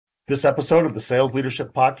This episode of the Sales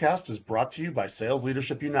Leadership Podcast is brought to you by Sales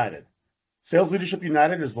Leadership United. Sales Leadership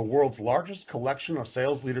United is the world's largest collection of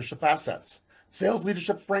sales leadership assets, sales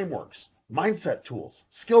leadership frameworks, mindset tools,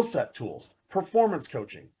 skill set tools, performance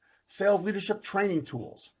coaching, sales leadership training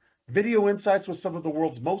tools, video insights with some of the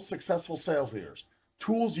world's most successful sales leaders,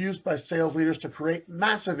 tools used by sales leaders to create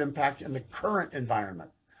massive impact in the current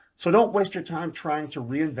environment. So don't waste your time trying to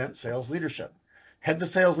reinvent sales leadership. Head to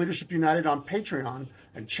Sales Leadership United on Patreon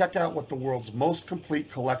and check out what the world's most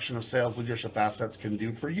complete collection of sales leadership assets can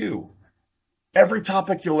do for you. Every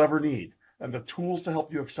topic you'll ever need and the tools to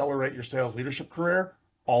help you accelerate your sales leadership career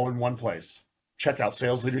all in one place. Check out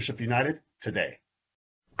Sales Leadership United today.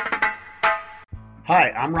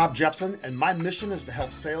 Hi, I'm Rob Jepson, and my mission is to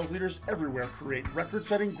help sales leaders everywhere create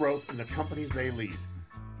record-setting growth in the companies they lead.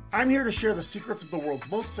 I'm here to share the secrets of the world's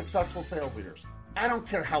most successful sales leaders. I don't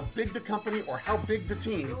care how big the company or how big the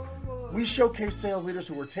team, we showcase sales leaders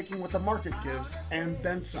who are taking what the market gives and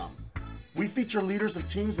then some. We feature leaders of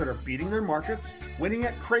teams that are beating their markets, winning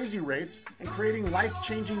at crazy rates, and creating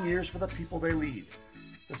life-changing years for the people they lead.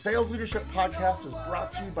 The Sales Leadership Podcast is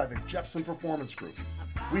brought to you by the Jepson Performance Group.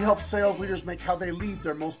 We help sales leaders make how they lead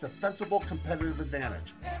their most defensible competitive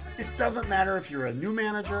advantage. It doesn't matter if you're a new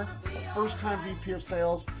manager, a first-time VP of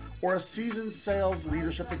sales, or a seasoned sales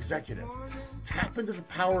leadership executive. Tap into the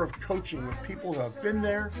power of coaching with people who have been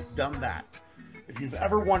there, done that. If you've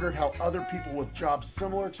ever wondered how other people with jobs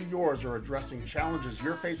similar to yours are addressing challenges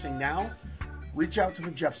you're facing now, reach out to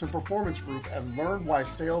the Jepson Performance Group and learn why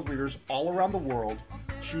sales leaders all around the world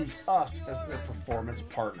choose us as their performance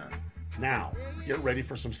partner. Now, get ready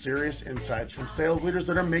for some serious insights from sales leaders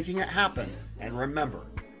that are making it happen. And remember,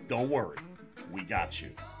 don't worry, we got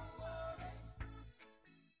you.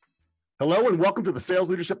 Hello and welcome to the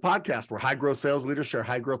Sales Leadership Podcast, where high-growth sales leaders share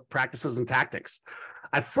high-growth practices and tactics.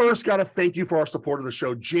 I first got to thank you for our support of the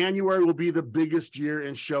show. January will be the biggest year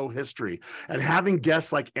in show history, and having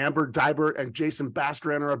guests like Amber Dibert and Jason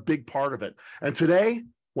Bastran are a big part of it. And today,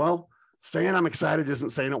 well, saying I'm excited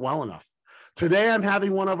isn't saying it well enough. Today, I'm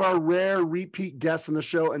having one of our rare repeat guests in the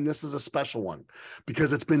show, and this is a special one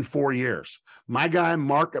because it's been 4 years. My guy,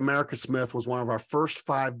 Mark America Smith, was one of our first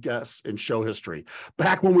 5 guests in show history,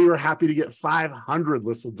 back when we were happy to get 500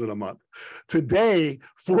 listens in a month. Today,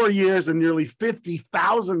 4 years and nearly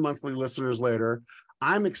 50,000 monthly listeners later,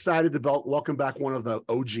 I'm excited to welcome back one of the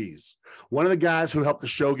OGs, one of the guys who helped the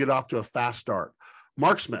show get off to a fast start.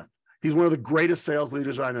 Mark Smith. He's one of the greatest sales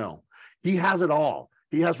leaders I know. He has it all.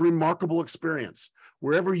 He has remarkable experience.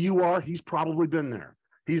 Wherever you are, he's probably been there.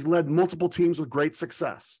 He's led multiple teams with great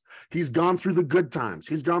success. He's gone through the good times.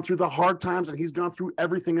 He's gone through the hard times, and he's gone through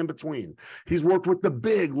everything in between. He's worked with the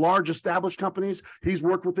big, large, established companies. He's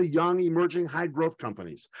worked with the young, emerging, high-growth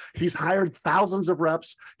companies. He's hired thousands of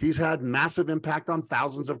reps. He's had massive impact on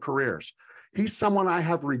thousands of careers. He's someone I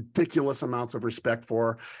have ridiculous amounts of respect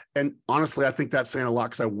for. And honestly, I think that's saying a lot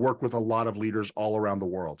because I work with a lot of leaders all around the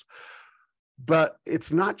world. But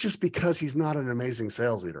it's not just because he's not an amazing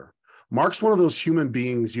sales leader. Mark's one of those human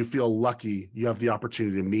beings you feel lucky you have the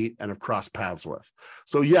opportunity to meet and have crossed paths with.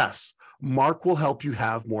 So yes, Mark will help you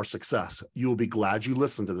have more success. You'll be glad you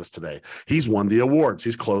listened to this today. He's won the awards.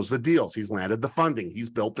 He's closed the deals. He's landed the funding.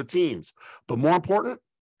 He's built the teams. But more important,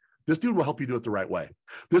 this dude will help you do it the right way.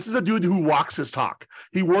 This is a dude who walks his talk.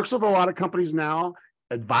 He works with a lot of companies now,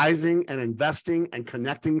 advising and investing and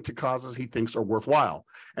connecting to causes he thinks are worthwhile.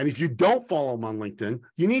 And if you don't follow him on LinkedIn,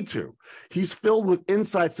 you need to. He's filled with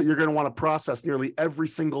insights that you're going to want to process nearly every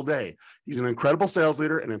single day. He's an incredible sales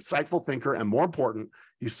leader, an insightful thinker, and more important,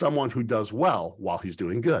 he's someone who does well while he's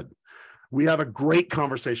doing good. We have a great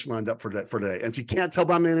conversation lined up for today. And if you can't tell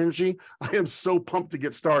by my energy, I am so pumped to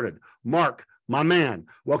get started. Mark, my man,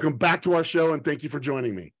 welcome back to our show, and thank you for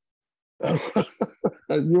joining me. You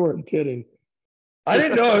weren't kidding. I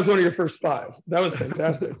didn't know I was one of your first 5. That was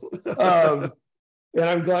fantastic. And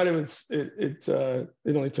I'm glad it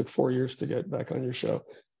only took 4 years to get back on your show.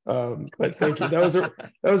 But thank you. That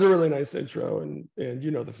was a really nice intro, and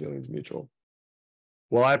you know the feeling's mutual.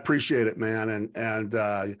 Well, I appreciate it, man. And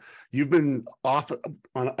you've been off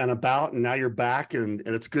and about, and now you're back, and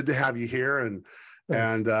it's good to have you here.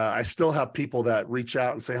 And I still have people that reach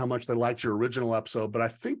out and say how much they liked your original episode, but I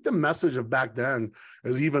think the message of back then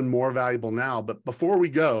is even more valuable now. But before we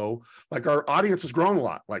go, like, our audience has grown a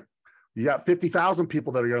lot. Like, you got 50,000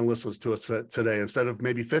 people that are going to listen to us today instead of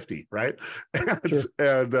maybe 50, right? Sure.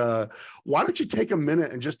 And why don't you take a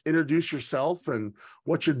minute and just introduce yourself and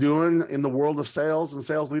what you're doing in the world of sales and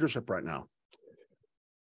sales leadership right now?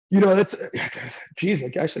 You know, that's, geez,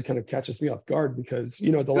 like, actually kind of catches me off guard because,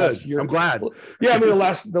 you know, the last year. I'm glad. Yeah, I mean,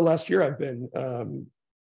 the last year I've been,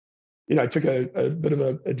 I took a bit of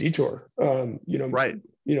a detour. Right.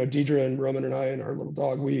 Deidre and Roman and I and our little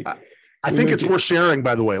dog, I think it's worth sharing,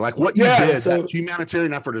 by the way, like what you did, that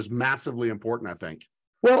humanitarian effort is massively important, I think.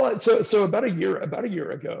 Well, so about a year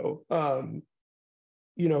ago,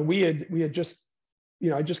 we had just,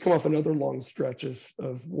 I just come off another long stretch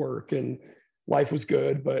of work, and life was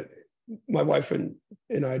good, but my wife and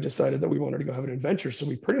I decided that we wanted to go have an adventure. So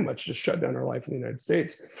we pretty much just shut down our life in the United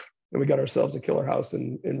States, and we got ourselves a killer house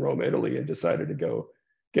in Rome, Italy, and decided to go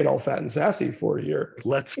get all fat and sassy for a year.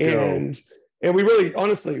 Let's go. And we really,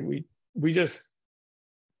 honestly, we just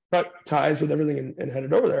cut ties with everything and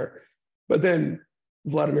headed over there. But then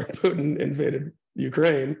Vladimir Putin invaded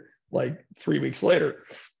Ukraine like 3 weeks later.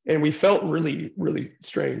 And we felt really, really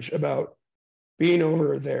strange about being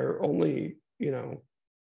over there only,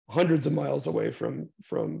 hundreds of miles away from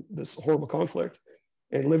this horrible conflict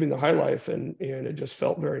and living the high life. And it just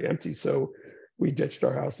felt very empty. So we ditched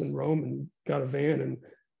our house in Rome and got a van and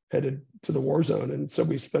headed to the war zone. And so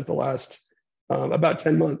we spent the last about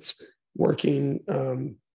 10 months working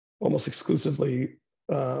almost exclusively,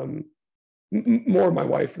 more my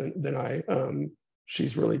wife than I.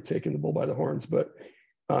 She's really taken the bull by the horns, but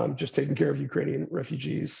just taking care of Ukrainian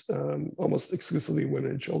refugees, almost exclusively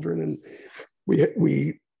women and children. And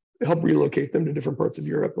we help relocate them to different parts of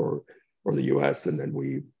Europe or the US. And then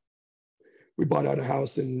we bought out a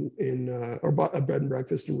house or bought a bed and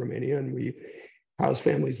breakfast in Romania, and we house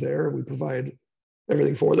families there. We provide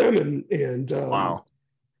everything for them. And wow.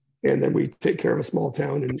 And then we take care of a small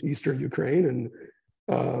town in Eastern Ukraine.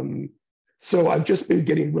 And so I've just been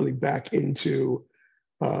getting really back into,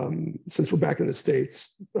 since we're back in the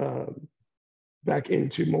States, back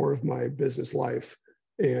into more of my business life.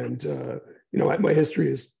 And, my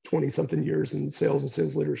history is 20 something years in sales and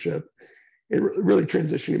sales leadership, and really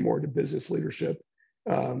transitioning more to business leadership.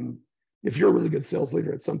 If you're a really good sales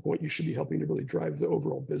leader, at some point, you should be helping to really drive the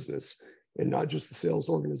overall business and not just the sales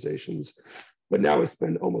organizations. But now I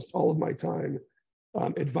spend almost all of my time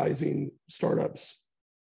advising startups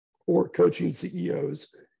or coaching CEOs.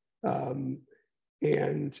 And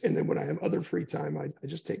then when I have other free time, I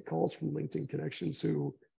just take calls from LinkedIn connections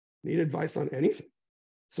who need advice on anything.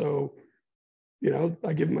 So,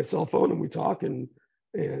 I give them my cell phone and we talk, and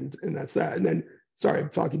that's that. And then, sorry, I'm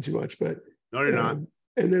talking too much, but no, you're not.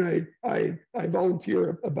 And then I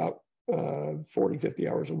volunteer about 40, 50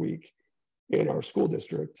 hours a week in our school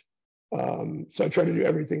district. So I try to do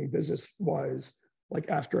everything business wise, like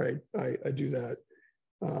after I do that.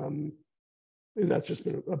 And that's just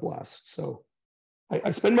been a blast. So I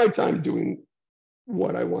spend my time doing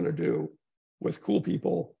what I want to do with cool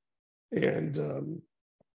people, and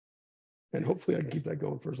hopefully I can keep that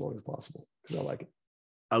going for as long as possible, because I like it.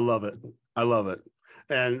 I love it. I love it.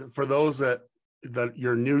 And for those that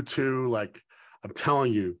you're new to, like, I'm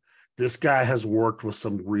telling you, this guy has worked with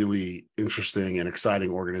some really interesting and exciting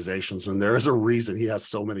organizations, and there is a reason he has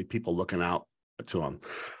so many people looking out to him.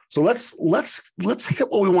 So let's hit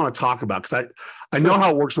what we want to talk about, because I know how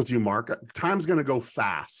it works with you, Mark. Time's going to go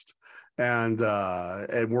fast, and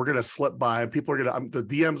we're going to slip by, and people are going to, the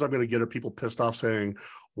DMs I'm going to get are people pissed off saying,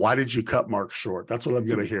 "Why did you cut Mark short?" That's what I'm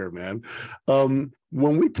going to hear, man.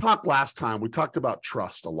 When we talked last time, we talked about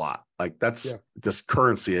trust a lot. Like that's this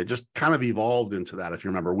currency. It just kind of evolved into that. If you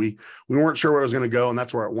remember, we weren't sure where it was going to go, and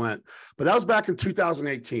that's where it went. But that was back in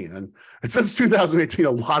 2018. And since 2018,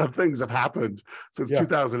 a lot of things have happened since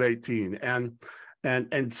 2018.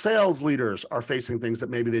 And sales leaders are facing things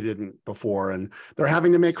that maybe they didn't before, and they're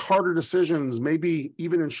having to make harder decisions, maybe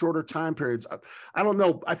even in shorter time periods. I don't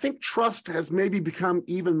know. I think trust has maybe become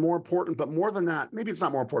even more important, but more than that, maybe it's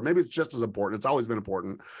not more important. Maybe it's just as important. It's always been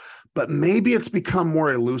important, but maybe it's become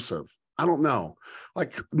more elusive. I don't know.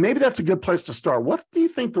 Like, maybe that's a good place to start. What do you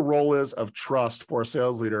think the role is of trust for a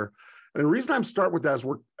sales leader? And the reason I'm starting with that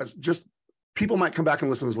is people might come back and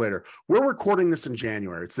listen to this later. We're recording this in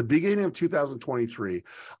January. It's the beginning of 2023.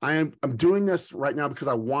 I'm doing this right now because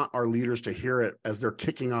I want our leaders to hear it as they're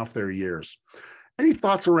kicking off their years. Any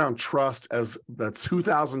thoughts around trust as the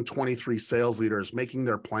 2023 sales leaders making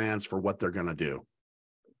their plans for what they're going to do?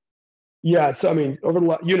 Yeah. So, I mean,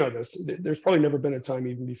 there's probably never been a time,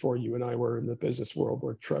 even before you and I were in the business world,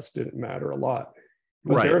 where trust didn't matter a lot.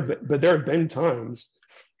 But there have been times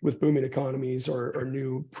with booming economies or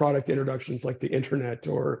new product introductions like the internet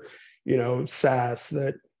or, SaaS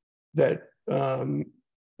that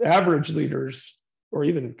average leaders, or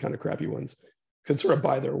even kind of crappy ones, could sort of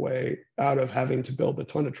buy their way out of having to build a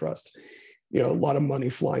ton of trust. A lot of money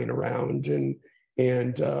flying around, and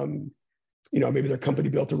maybe their company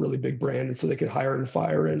built a really big brand, and so they could hire and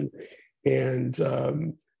fire, and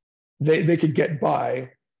they could get by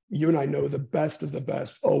you and I know the best of the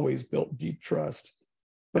best always built deep trust.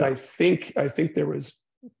 But I think there was,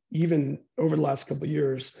 even over the last couple of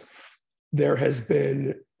years, there has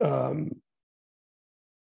been a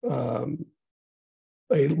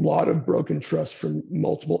lot of broken trust from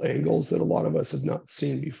multiple angles that a lot of us have not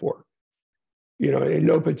seen before. You know, in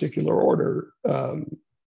no particular order,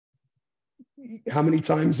 how many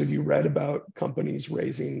times have you read about companies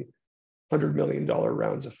raising $100 million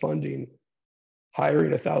rounds of funding,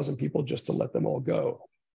 hiring 1,000 people just to let them all go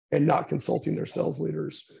and not consulting their sales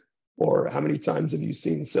leaders? Or how many times have you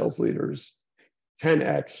seen sales leaders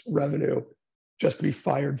 10x revenue just to be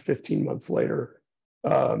fired 15 months later?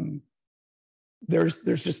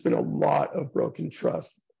 There's just been a lot of broken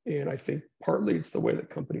trust. And I think partly it's the way that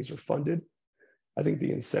companies are funded. I think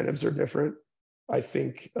the incentives are different. I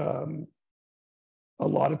think a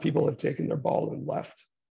lot of people have taken their ball and left.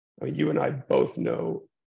 I mean, you and I both know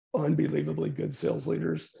unbelievably good sales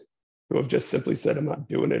leaders who have just simply said, I'm not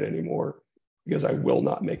doing it anymore because I will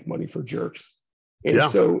not make money for jerks. And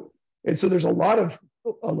so there's a lot of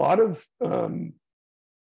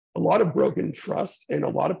broken trust, and a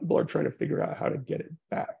lot of people are trying to figure out how to get it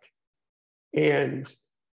back. And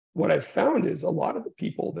what I've found is a lot of the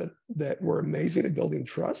people that were amazing at building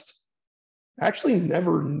trust actually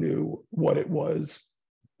never knew what it was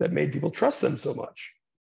that made people trust them so much.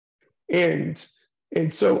 And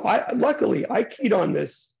so luckily I keyed on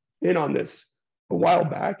this a while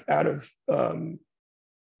back out of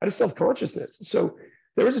self-consciousness. So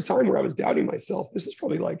there was a time where I was doubting myself. This is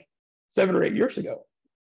probably like 7 or 8 years ago.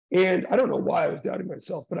 And I don't know why I was doubting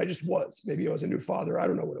myself, but I just was. Maybe I was a new father. I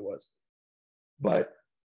don't know what it was. But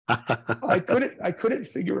I couldn't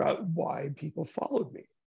figure out why people followed me.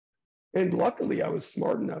 And luckily I was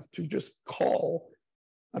smart enough to just call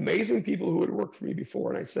amazing people who had worked for me before.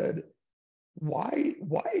 And I said, why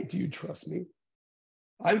do you trust me?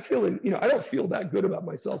 I'm feeling, I don't feel that good about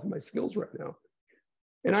myself and my skills right now.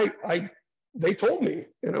 And they told me,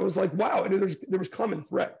 and I was like, wow. And there was common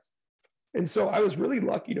threads. And so I was really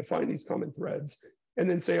lucky to find these common threads and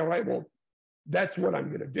then say, all right, well, that's what I'm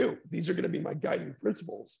going to do. These are going to be my guiding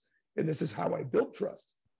principles. And this is how I build trust.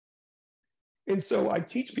 And so I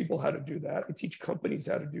teach people how to do that. I teach companies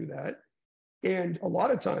how to do that. And a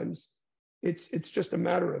lot of times it's just a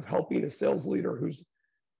matter of helping a sales leader who's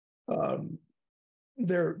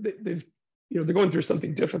they're going through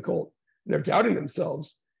something difficult and they're doubting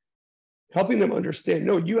themselves, helping them understand,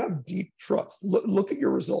 no, you have deep trust. Look at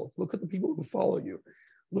your results. Look at the people who follow you.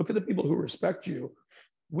 Look at the people who respect you.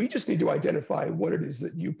 We just need to identify what it is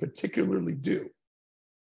that you particularly do,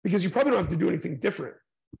 because you probably don't have to do anything different.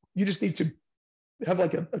 You just need to have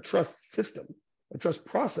like a trust system, a trust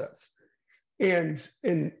process. And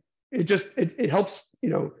it helps,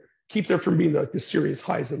 keep there from being like the serious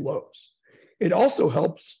highs and lows. It also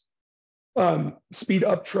helps speed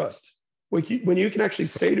up trust. When you can actually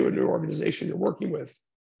say to a new organization you're working with,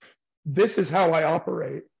 this is how I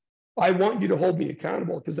operate. I want you to hold me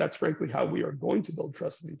accountable, because that's frankly how we are going to build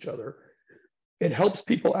trust with each other. It helps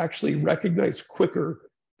people actually recognize quicker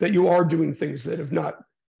that you are doing things that have not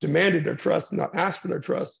demanded their trust, not asked for their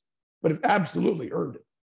trust, but have absolutely earned it.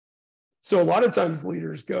 So a lot of times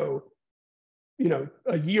leaders go,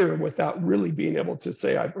 a year without really being able to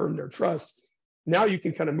say, I've earned their trust. Now you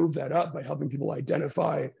can kind of move that up by helping people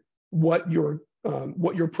identify what you're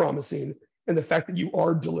promising and the fact that you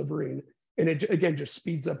are delivering. And it, again, just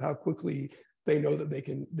speeds up how quickly they know that they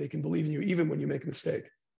can believe in you, even when you make a mistake.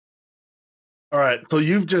 All right. So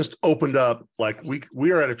you've just opened up, like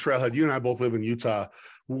we are at a trailhead. You and I both live in Utah.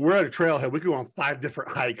 We're at a trailhead. We go on 5 different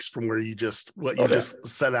hikes from where you just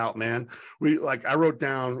set out, man. I wrote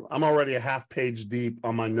down, I'm already a half page deep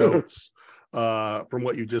on my notes from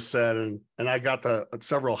what you just said. And I got the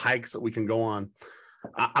several hikes that we can go on.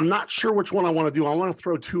 I'm not sure which one I want to do. I want to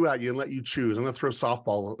throw 2 at you and let you choose. I'm going to throw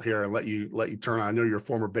softball here and let you turn on. I know you're a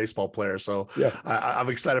former baseball player, so yeah. I'm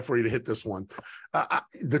excited for you to hit this one.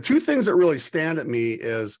 The 2 things that really stand at me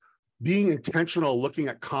is being intentional, looking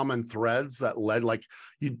at common threads that led, like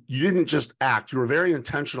you didn't just act. You were very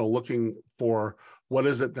intentional looking for what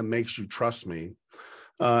is it that makes you trust me.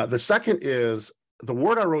 The second is the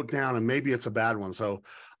word I wrote down, and maybe it's a bad one. So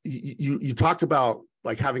you talked about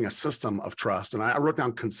like having a system of trust. And I wrote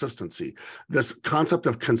down consistency. This concept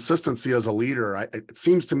of consistency as a leader, it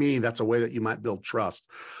seems to me that's a way that you might build trust.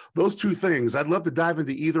 Those 2 things, I'd love to dive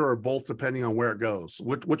into either or both, depending on where it goes.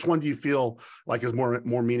 Which one do you feel like is more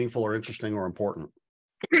meaningful or interesting or important?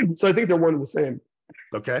 So I think they're one and the same.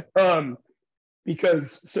 Okay.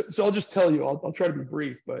 Because I'll just tell you, I'll try to be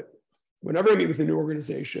brief, but whenever I meet with a new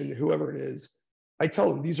organization, whoever it is, I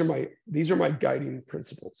tell them these are my guiding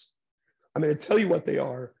principles. I'm going to tell you what they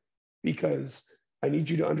are, because I need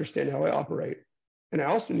you to understand how I operate. And I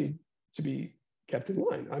also need to be kept in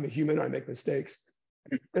line. I'm a human, I make mistakes,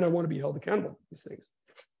 and I want to be held accountable for these things.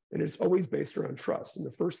 And it's always based around trust. And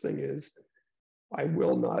the first thing is, I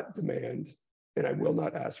will not demand and I will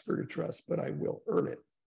not ask for your trust, but I will earn it.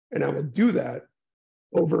 And I will do that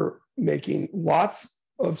over making lots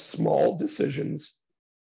of small decisions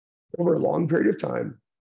over a long period of time,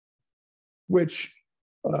 which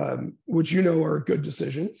you know are good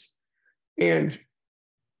decisions. And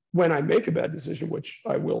when I make a bad decision, which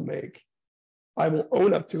I will make, I will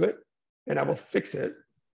own up to it and I will fix it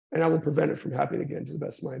and I will prevent it from happening again to the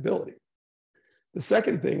best of my ability. The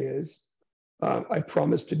second thing is I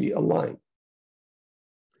promise to be aligned.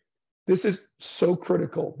 This is so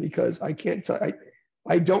critical because I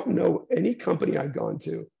don't know any company I've gone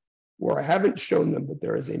to where I haven't shown them that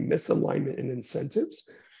there is a misalignment in incentives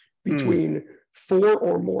between 4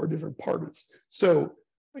 or more different parties. So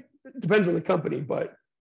it depends on the company, but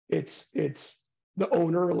it's the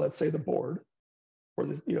owner, let's say the board, or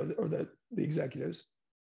the executives.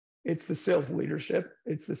 It's the sales leadership,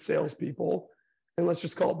 it's the salespeople, and let's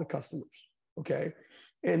just call it the customers. Okay.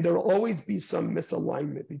 And there will always be some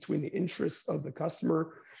misalignment between the interests of the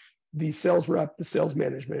customer, the sales rep, the sales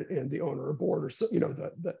management, and the owner or board, or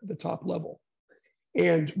the top level.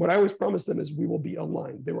 And what I always promise them is we will be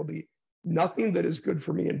aligned. There will be nothing that is good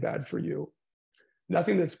for me and bad for you.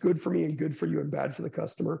 Nothing that's good for me and good for you and bad for the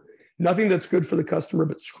customer. Nothing that's good for the customer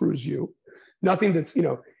but screws you. Nothing that's,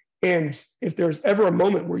 and if there's ever a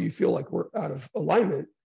moment where you feel like we're out of alignment,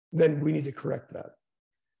 then we need to correct that.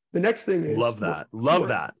 The next thing is love that.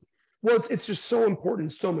 Well, it's just so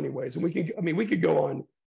important in so many ways. And we could go on,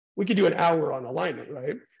 we could do an hour on alignment,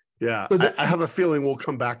 right? Yeah. So I have a feeling we'll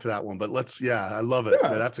come back to that one, but I love it.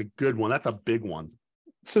 Yeah. That's a good one. That's a big one.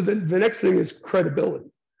 So the next thing is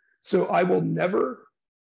credibility. So I will never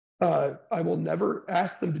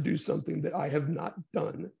ask them to do something that I have not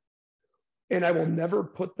done. And I will never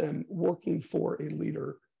put them working for a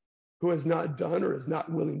leader who has not done or is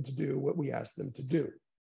not willing to do what we ask them to do.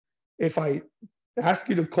 If I ask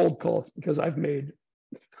you to cold call, it's because I've made,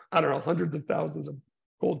 hundreds of thousands of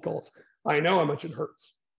cold calls. I know how much it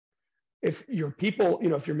hurts. If your people,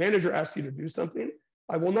 if your manager asks you to do something,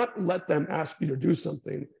 I will not let them ask you to do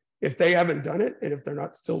something if they haven't done it and if they're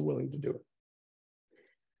not still willing to do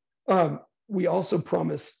it. We also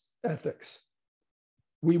promise ethics.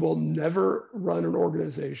 We will never run an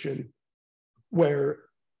organization where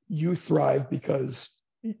you thrive because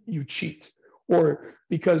you cheat, or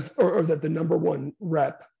that the number one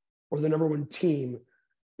rep or the number one team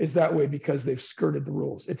is that way because they've skirted the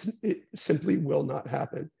rules. It simply will not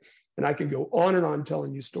happen. And I can go on and on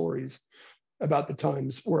telling you stories about the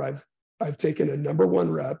times where I've taken a number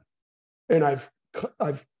one rep and I've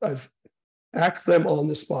axed them on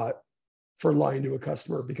the spot for lying to a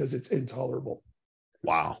customer because it's intolerable.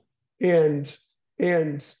 Wow. And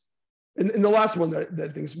the last one that I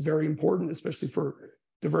think is very important, especially for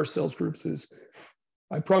diverse sales groups, is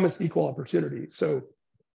I promise equal opportunity. So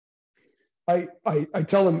I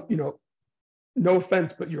tell them, no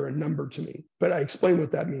offense, but you're a number to me. But I explain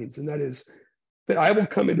what that means. And that is that I will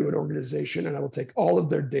come into an organization and I will take all of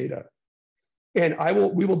their data and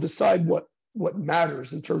we will decide what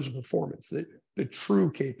matters in terms of performance, the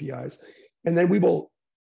true KPIs. And then we will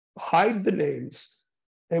hide the names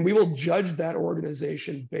and we will judge that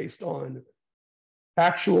organization based on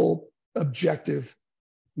actual objective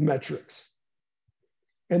metrics.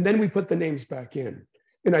 And then we put the names back in.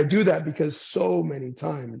 And I do that because so many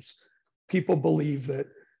times people believe that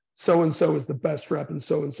so-and-so is the best rep and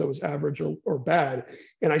so-and-so is average or bad.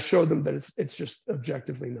 And I show them that it's just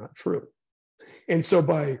objectively not true. And so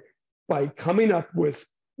by coming up with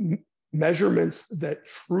measurements that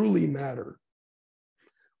truly matter,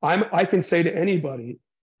 I can say to anybody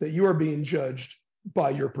that you are being judged by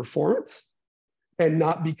your performance and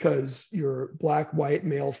not because you're black, white,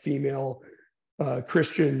 male, female,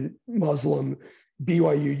 Christian, Muslim,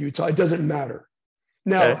 BYU, Utah. It doesn't matter.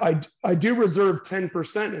 Now, okay. I do reserve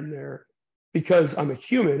 10% in there because I'm a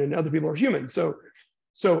human and other people are human. So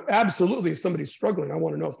absolutely, if somebody's struggling, I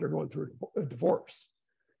want to know if they're going through a divorce.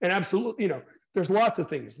 And absolutely, there's lots of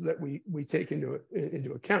things that we take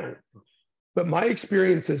into account. But my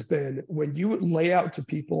experience has been when you lay out to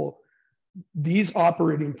people these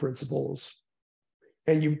operating principles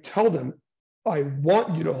and you tell them, I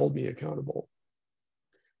want you to hold me accountable,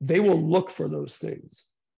 they will look for those things.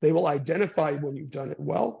 They will identify when you've done it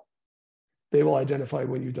well. They will identify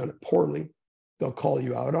when you've done it poorly. They'll call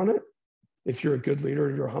you out on it. If you're a good leader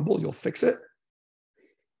and you're humble, you'll fix it.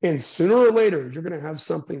 And sooner or later, you're going to have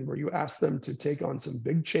something where you ask them to take on some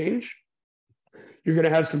big change. You're going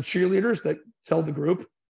to have some cheerleaders that tell the group,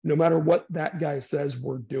 no matter what that guy says,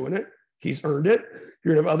 we're doing it. He's earned it.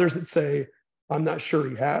 You're going to have others that say, I'm not sure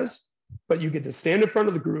he has, but you get to stand in front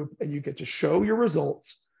of the group and you get to show your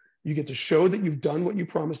results. You get to show that you've done what you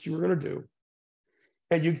promised you were going to do.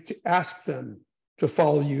 And you get to ask them to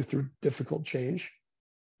follow you through difficult change.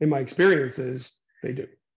 In my experiences, they do.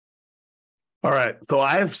 All right. So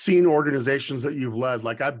I have seen organizations that you've led,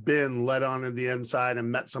 like I've been led on in the inside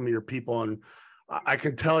and met some of your people. And I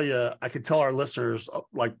can tell our listeners,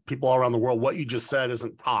 like people all around the world, what you just said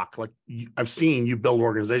isn't talk. Like I've seen you build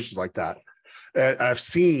organizations like that. And I've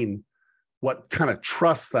seen what kind of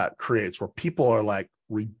trust that creates, where people are like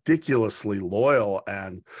ridiculously loyal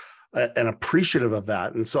and appreciative of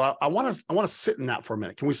that. And so I want to sit in that for a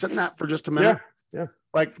minute. Can we sit in that for just a minute? Yeah.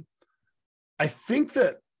 Like, I think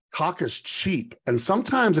that talk is cheap, and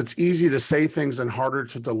sometimes it's easy to say things and harder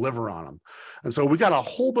to deliver on them. And so we got a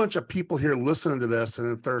whole bunch of people here listening to this,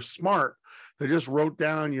 and if they're smart, they just wrote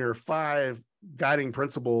down your 5 guiding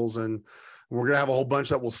principles, and we're going to have a whole bunch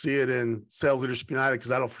that will see it in Sales Leadership United, because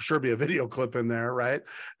that'll for sure be a video clip in there, right?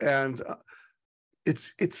 And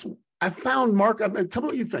I found, Mark, I mean, tell me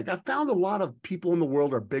what you think. I found a lot of people in the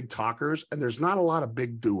world are big talkers, and there's not a lot of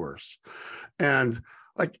big doers. And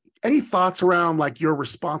like, any thoughts around like your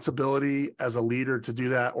responsibility as a leader to do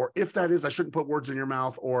that? Or if that is, I shouldn't put words in your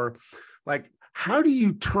mouth, or like, how do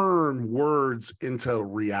you turn words into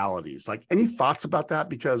realities? Like, any thoughts about that?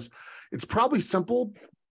 Because it's probably simple,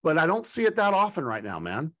 but I don't see it that often right now,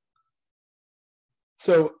 man.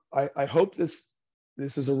 So I hope this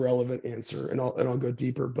is a relevant answer, and I'll go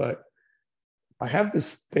deeper, but I have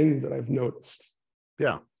this thing that I've noticed.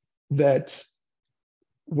 Yeah. That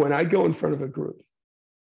when I go in front of a group,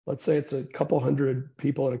 let's say it's a couple hundred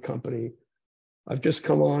people at a company, I've just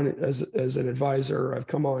come on as an advisor, I've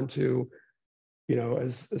come on to,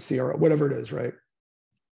 as a CRO, whatever it is, right?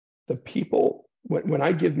 The people, when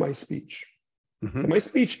I give my speech, and my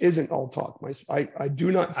speech isn't all talk. I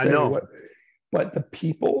do not say what, but the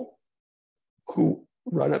people who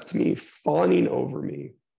run up to me, fawning over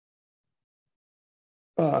me,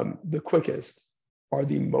 the quickest are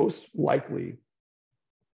the most likely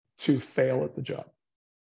to fail at the job.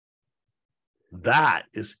 That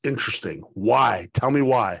is interesting. Why? Tell me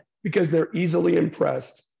why. Because they're easily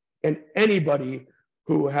impressed. And anybody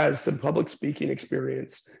who has some public speaking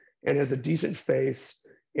experience and has a decent face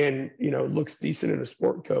and looks decent in a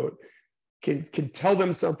sport coat can tell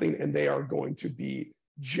them something, and they are going to be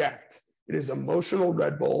jacked. It is emotional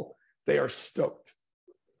Red Bull. They are stoked.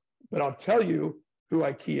 But I'll tell you who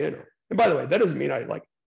I key in on. And by the way, that doesn't mean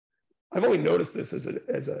I've only noticed this as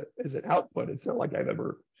an output. It's not like I've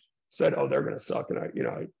ever said, oh, they're going to suck, and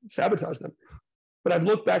I sabotage them. But I've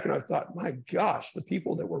looked back and I've thought, my gosh, the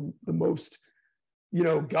people that were the most,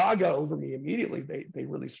 gaga over me immediately, they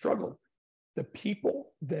really struggled. The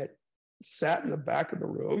people that sat in the back of the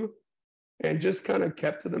room and just kind of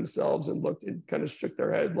kept to themselves and looked and kind of shook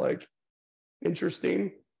their head like,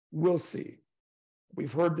 interesting, we'll see.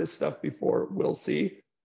 We've heard this stuff before, we'll see.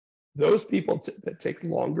 Those people that take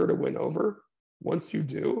longer to win over, once you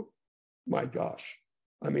do, my gosh.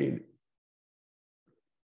 I mean,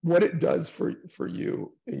 what it does for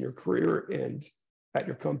you in your career and at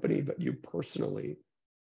your company, but you personally,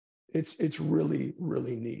 it's really,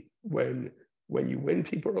 really neat when you win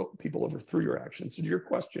people over through your actions. So to your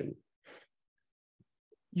question,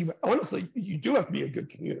 you do have to be a good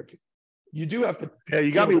communicator. You do have to. Yeah,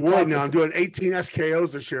 you got me worried now. I'm doing 18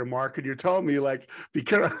 SKOs this year, Mark, and you're telling me like, be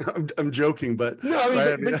careful. I'm joking, but no,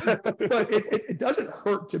 I mean, right? but it doesn't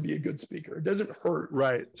hurt to be a good speaker. It doesn't hurt,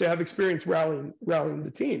 right, to have experience rallying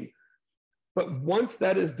the team. But once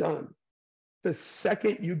that is done, the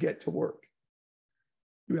second you get to work,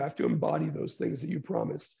 you have to embody those things that you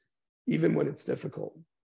promised, even when it's difficult.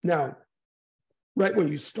 Now, right when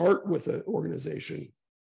you start with an organization,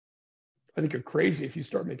 I think you're crazy if you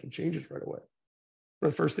start making changes right away. One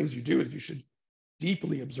of the first things you do is you should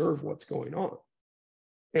deeply observe what's going on.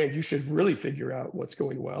 And you should really figure out what's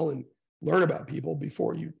going well and learn about people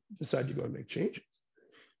before you decide to go and make changes.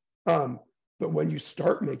 But when you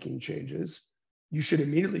start making changes, you should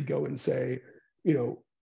immediately go and say,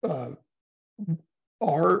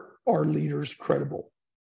 are our leaders credible?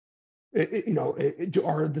 Are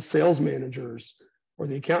the sales managers or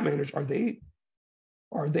the account managers,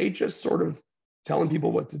 are they just sort of telling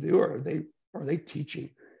people what to do, or are they teaching?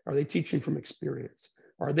 Are they teaching from experience?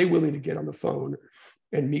 Are they willing to get on the phone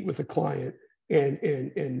and meet with a client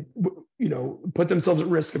and put themselves at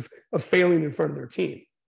risk of failing in front of their team?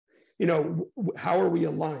 How are we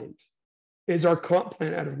aligned? Is our comp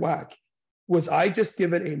plan out of whack? Was I just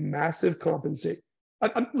given a massive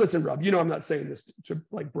listen, Rob, I'm not saying this to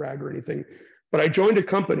like brag or anything, but I joined a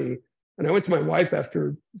company and I went to my wife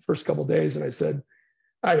after the first couple of days and I said,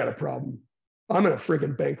 I got a problem. I'm going to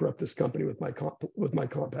friggin' bankrupt this company with my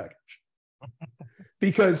comp package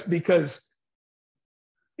because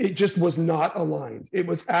it just was not aligned. It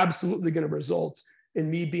was absolutely going to result in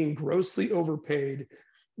me being grossly overpaid,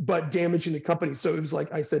 but damaging the company. So it was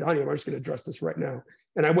like, I said, honey, I'm just going to address this right now.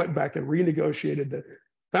 And I went back and renegotiated. The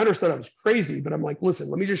founders thought I was crazy, but I'm like, listen,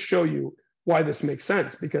 let me just show you why this makes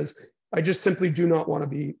sense, because I just simply do not want to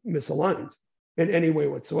be misaligned in any way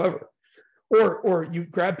whatsoever. Or you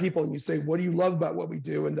grab people and you say, what do you love about what we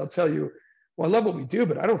do? And they'll tell you, well, I love what we do,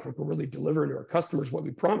 but I don't think we're really delivering to our customers what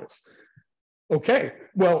we promised. Okay,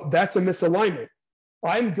 well, that's a misalignment.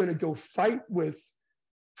 I'm going to go fight with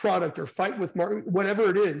product or fight with marketing, whatever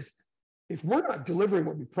it is. If we're not delivering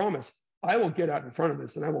what we promise, I will get out in front of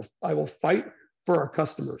this and I will fight for our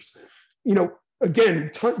customers.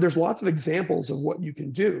 Again, there's lots of examples of what you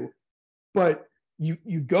can do, but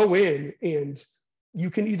you go in and you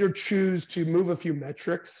can either choose to move a few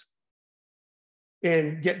metrics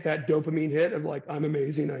and get that dopamine hit of like, I'm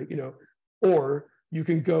amazing, or you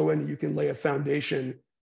can go and you can lay a foundation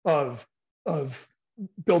of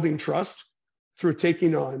building trust through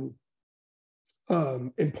taking on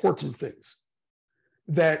important things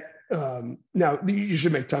that now you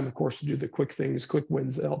should make time, of course, to do the quick things, quick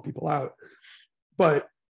wins that help people out. But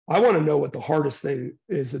I want to know what the hardest thing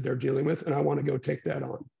is that they're dealing with, and I want to go take that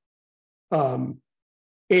on.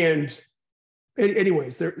 And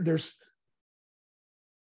anyways, there's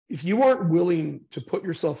if you aren't willing to put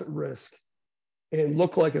yourself at risk and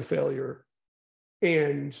look like a failure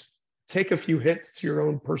and take a few hits to your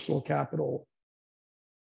own personal capital,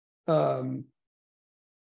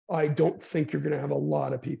 I don't think you're going to have a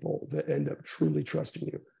lot of people that end up truly trusting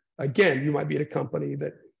you. Again, you might be at a company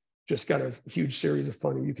that just got a huge series of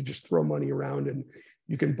funding. You could just throw money around and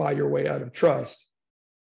you can buy your way out of trust.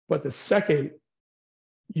 But the second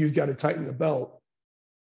you've got to tighten the belt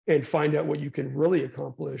and find out what you can really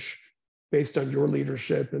accomplish based on your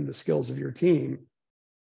leadership and the skills of your team,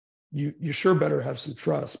 you sure better have some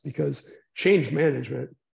trust, because change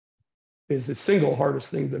management is the single hardest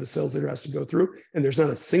thing that a sales leader has to go through. And there's not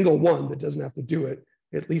a single one that doesn't have to do it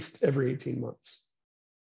at least every 18 months.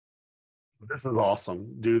 This is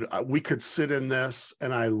awesome, dude. We could sit in this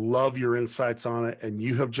and I love your insights on it. And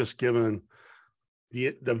you have just given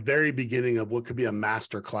the very beginning of what could be a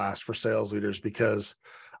master class for sales leaders, because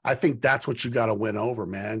I think that's what you got to win over,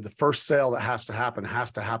 man. The first sale that has to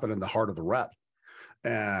happen in the heart of the rep.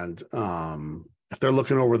 And if they're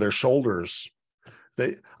looking over their shoulders,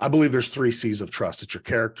 I believe there's 3 C's of trust. It's your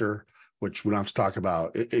character, which we don't have to talk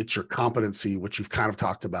about. It's your competency, which you've kind of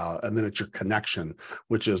talked about. And then it's your connection,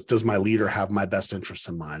 which is, does my leader have my best interests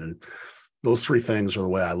in mind? And those 3 things are the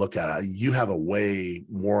way I look at it. You have a way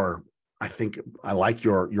more, I think I like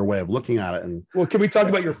your way of looking at it. And well, can we talk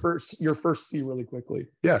about your first C really quickly?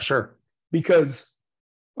 Yeah, sure. Because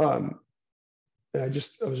I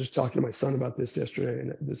was just talking to my son about this yesterday,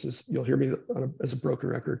 and you'll hear me as a broken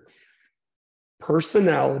record.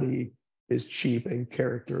 Personality is cheap and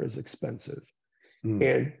character is expensive.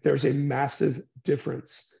 And there's a massive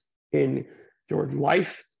difference in your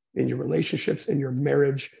life, in your relationships, in your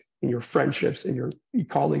marriage, in your friendships, in your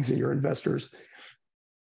colleagues, and your investors.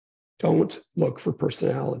 Don't look for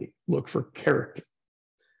personality, look for character.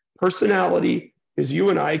 Personality is you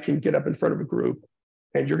and I can get up in front of a group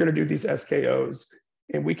and you're going to do these SKOs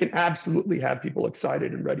and we can absolutely have people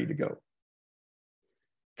excited and ready to go.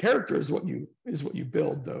 Character is what you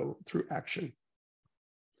build, though, through action.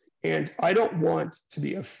 And I don't want to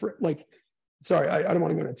be afraid, I don't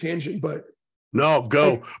want to go on a tangent, but no,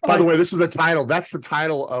 go. By the way, this is the title. That's the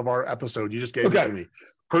title of our episode. You just gave it to me.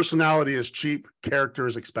 Personality is cheap, character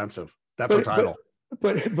is expensive. That's our title.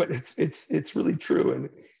 But it's really true.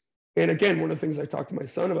 And again, one of the things I talk to my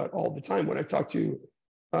son about all the time when I talk to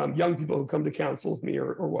young people who come to counsel with me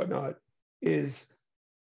or whatnot is,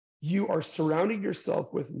 you are surrounding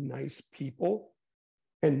yourself with nice people,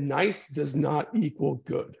 and nice does not equal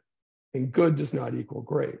good, and good does not equal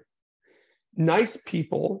great. Nice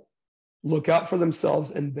people look out for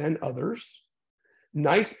themselves and then others.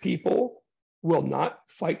 Nice people will not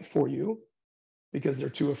fight for you because they're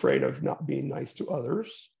too afraid of not being nice to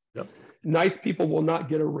others. Yep. Nice people will not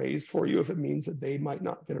get a raise for you if it means that they might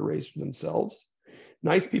not get a raise for themselves.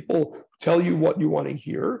 Nice people tell you what you want to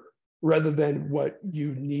hear rather than what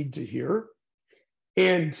you need to hear.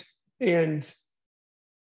 And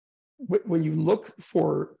when you look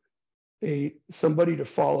for somebody to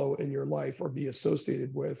follow in your life or be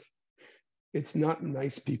associated with, it's not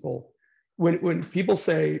nice people. When people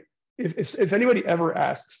say, if anybody ever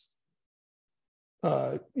asks,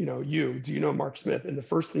 do you know Mark Smith? And the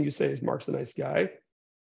first thing you say is Mark's a nice guy,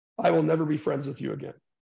 I will never be friends with you again.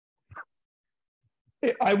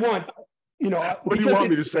 I want, what do you want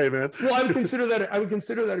me to say, man? Well, I would consider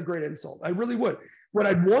that a great insult. I really would. What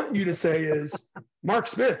I'd want you to say is, Mark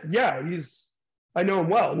Smith, yeah, I know him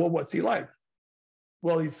well. Well, what's he like?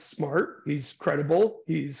 Well, he's smart, he's credible,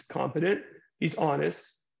 he's competent, he's honest,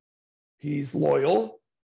 he's loyal,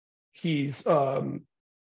 he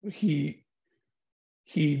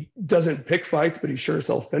doesn't pick fights, but he sure as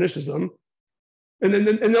hell finishes them. And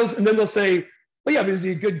then they'll say, well, yeah, but is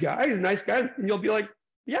he a good guy? He's a nice guy. And you'll be like,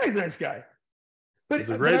 yeah, he's a nice guy. But he's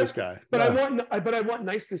the greatest guy. But I want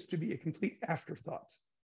niceness to be a complete afterthought.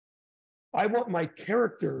 I want my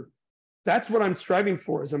character. That's what I'm striving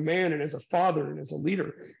for as a man and as a father and as a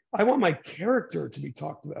leader. I want my character to be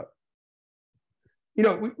talked about.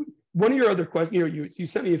 One of your other questions, you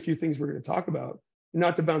sent me a few things we're going to talk about,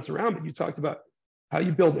 not to bounce around, but you talked about how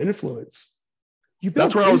you build influence.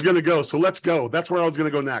 That's where I was going to go. So let's go. That's where I was going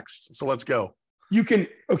to go next. So let's go.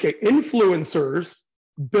 Influencers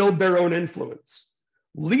build their own influence.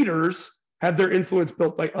 Leaders have their influence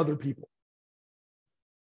built by other people.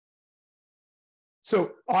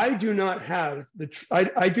 So I do not have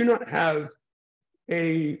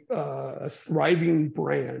a thriving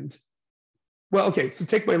brand. Well, okay, so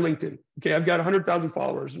take my LinkedIn. Okay, I've got 100,000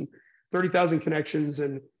 followers and 30,000 connections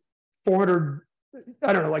and 400,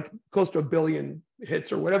 I don't know, like close to 1 billion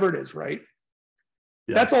hits or whatever it is, right?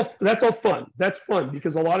 Yeah. That's all fun. That's fun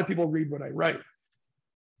because a lot of people read what I write.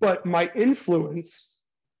 But my influence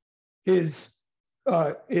is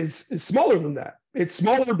smaller than that. It's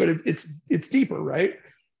smaller, but it's deeper, right?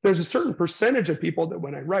 There's a certain percentage of people that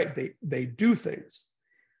when I write, they do things.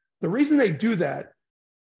 The reason they do that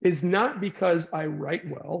is not because I write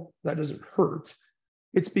well, that doesn't hurt.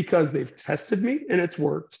 It's because they've tested me and it's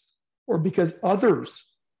worked, or because others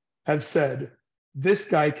have said, this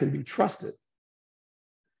guy can be trusted.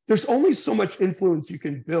 There's only so much influence you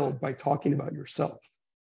can build by talking about yourself.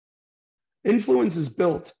 Influence is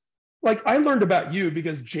built. Like I learned about you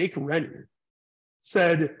because Jake Renner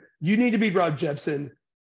said, you need to be Rob Jepson.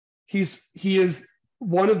 He is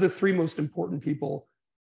one of the 3 most important people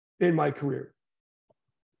in my career.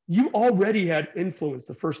 You already had influence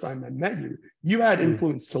the first time I met you. You had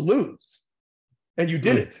influence to lose, and you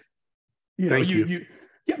did it. Thank you.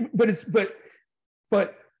 Yeah,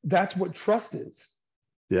 but that's what trust is.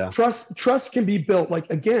 Yeah. Trust can be built. Like,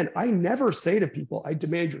 again, I never say to people, I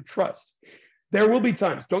demand your trust. There will be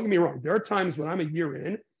times, don't get me wrong. There are times when I'm a year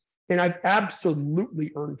in and I've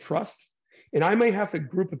absolutely earned trust. And I may have a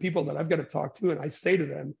group of people that I've got to talk to. And I say to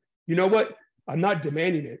them, you know what? I'm not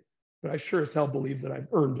demanding it, but I sure as hell believe that I've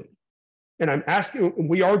earned it. And I'm asking, and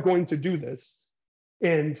we are going to do this.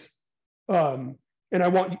 And I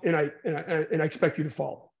want, and I expect you to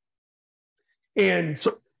follow. And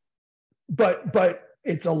so, but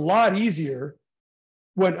it's a lot easier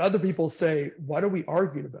when other people say, what are we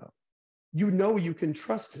arguing about? You can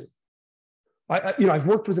trust him. I've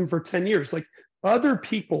worked with him for 10 years. Like, other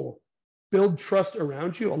people build trust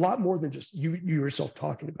around you a lot more than just you yourself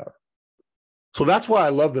talking about it. So that's why I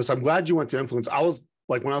love this. I'm glad you went to influence. I was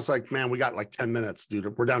like, when I was like, man, we got like 10 minutes,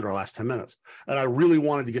 dude. We're down to our last 10 minutes. And I really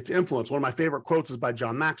wanted to get to influence. One of my favorite quotes is by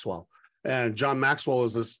John Maxwell. And John Maxwell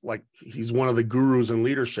is this, like, he's one of the gurus in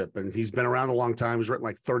leadership, and he's been around a long time. He's written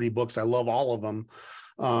like 30 books. I love all of them.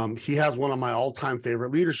 He has one of my all-time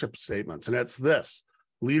favorite leadership statements, and it's this: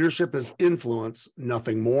 leadership is influence,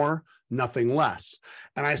 nothing more, nothing less.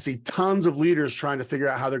 And I see tons of leaders trying to figure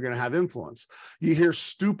out how they're going to have influence. You hear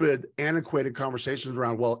stupid, antiquated conversations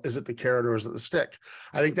around, well, is it the carrot or is it the stick?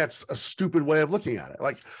 I think that's a stupid way of looking at it.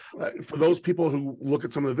 Like, for those people who look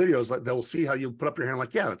at some of the videos, like, they'll see how you put up your hand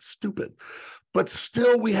like, yeah, that's stupid. But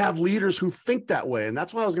still, we have leaders who think that way. And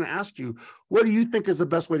that's why I was going to ask you, what do you think is the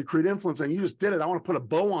best way to create influence? And you just did it. I want to put a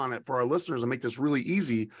bow on it for our listeners and make this really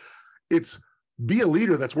easy. It's be a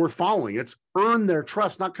leader that's worth following. It's earn their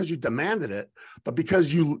trust, not because you demanded it, but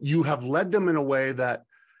because you have led them in a way that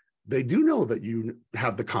they do know that you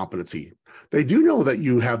have the competency. They do know that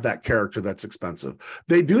you have that character that's expensive.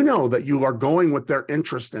 They do know that you are going with their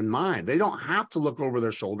interest in mind. They don't have to look over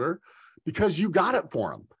their shoulder because you got it for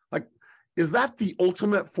them. Like, is that the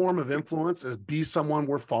ultimate form of influence, is be someone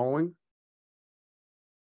worth following?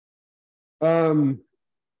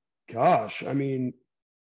 Gosh, I mean,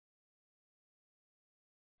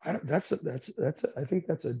 I think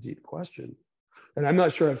that's a deep question, and I'm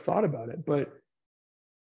not sure I've thought about it, but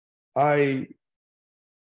I've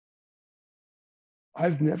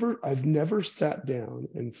never sat down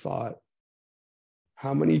and thought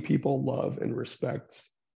how many people love and respect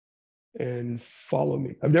and follow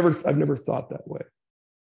me. I've never thought that way.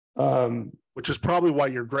 Which is probably why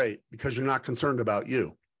you're great, because you're not concerned about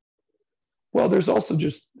you. Well, there's also I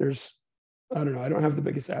don't know. I don't have the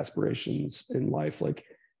biggest aspirations in life. Like,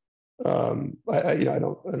 I don't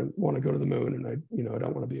want to go to the moon, and I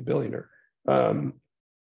don't want to be a billionaire.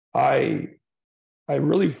 I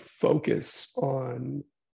really focus on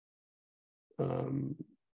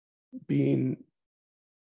being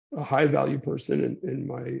a high value person in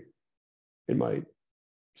my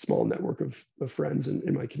small network of friends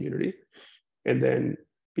in my community. And then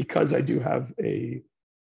because I do have I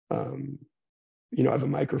have a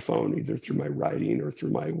microphone, either through my writing or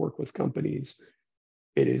through my work with companies,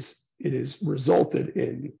 it is resulted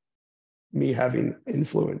in me having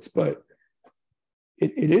influence. But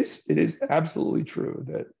it is absolutely true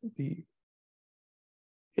that the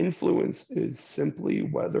influence is simply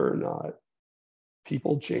whether or not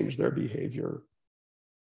people change their behavior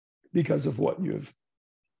because of what you've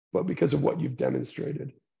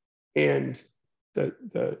demonstrated. And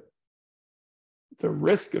the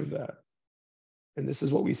risk of that, and this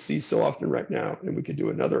is what we see so often right now, and we could do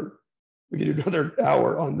another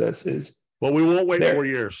hour on this, is, well, we won't wait 4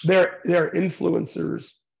 years. There are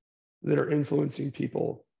influencers that are influencing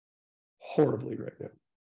people horribly right now.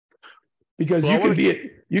 Because you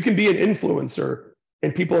can be an influencer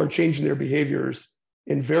and people are changing their behaviors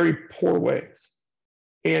in very poor ways.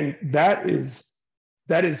 And that is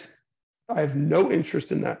I have no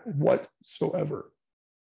interest in that whatsoever.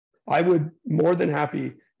 I would be more than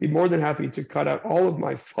happy to cut out all of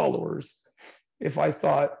my followers if I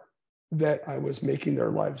thought that I was making their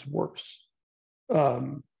lives worse.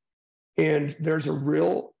 And there's a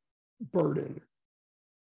real burden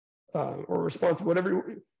or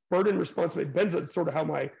responsibility. Ben's sort of how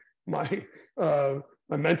my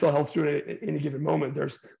mental health doing it at any given moment.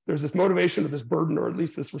 There's this motivation or this burden, or at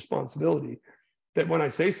least this responsibility, that when I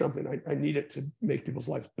say something, I need it to make people's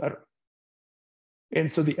lives better. And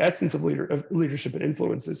so the essence of leadership and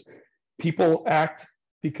influence is people act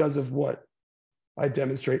because of what I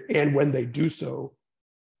demonstrate. And when they do so,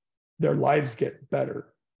 their lives get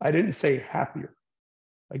better. I didn't say happier.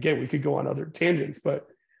 Again, we could go on other tangents, but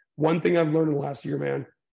one thing I've learned in the last year, man,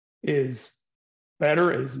 is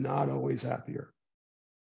better is not always happier.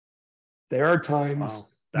 There are times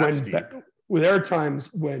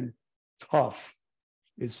when tough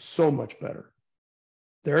is so much better.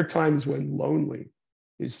 There are times when lonely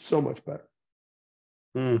is so much better.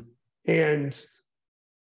 And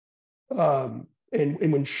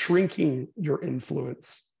when shrinking your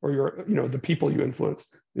influence or the people you influence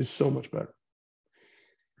is so much better.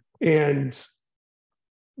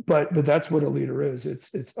 But that's what a leader is.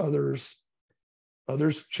 It's others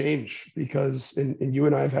change, because and you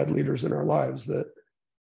and I have had leaders in our lives that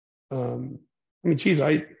I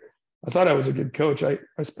thought I was a good coach. I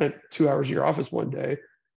spent 2 hours in your office one day.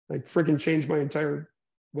 I freaking changed my entire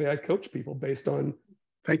way I coach people based on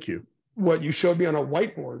thank you what you showed me on a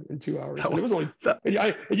whiteboard in 2 hours. And it was only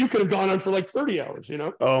and you could have gone on for like 30 hours,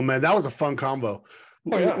 Oh man, that was a fun combo.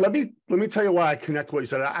 Oh, yeah. Let me tell you why I connect what you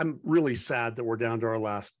said. I'm really sad that we're down to our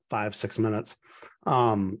last 5-6 minutes.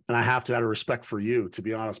 And I have to, out of respect for you, to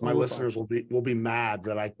be honest, my listeners will be mad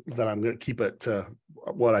that I'm going to keep it to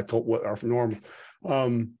what our norm.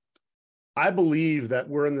 I believe that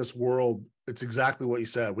we're in this world. It's exactly what you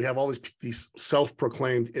said. We have all these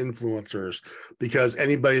self-proclaimed influencers, because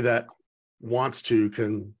anybody that wants to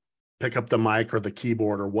can pick up the mic or the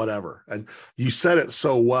keyboard or whatever. And you said it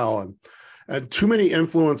so well. And too many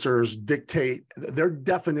influencers dictate their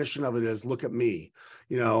definition of it is, look at me,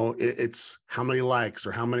 it's how many likes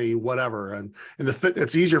or how many whatever. And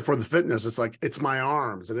it's easier for the fitness. It's like, it's my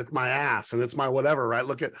arms and it's my ass and it's my whatever, right?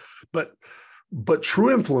 But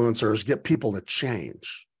true influencers get people to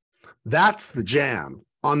change. That's the jam,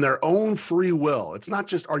 on their own free will. It's not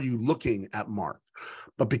just, are you looking at Mark,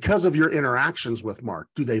 but because of your interactions with Mark,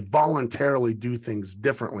 do they voluntarily do things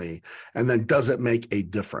differently? And then does it make a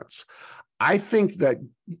difference? I think that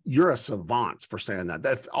you're a savant for saying that.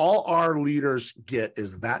 That's all our leaders get,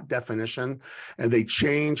 is that definition, and they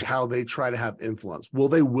change how they try to have influence. Will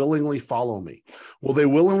they willingly follow me? Will they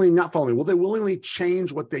willingly not follow me? Will they willingly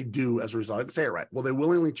change what they do as a result? I didn't say it right. Will they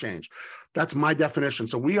willingly change? That's my definition.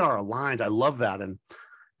 So we are aligned. I love that. And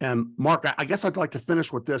Mark, I guess I'd like to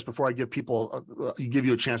finish with this before I give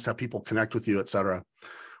you a chance to have people connect with you, et cetera.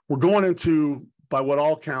 We're going into, by what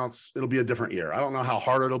all counts, it'll be a different year. I don't know how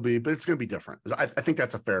hard it'll be, but it's going to be different. I think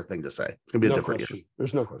that's a fair thing to say. It's going to be a different year.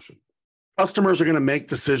 There's no question. Customers are going to make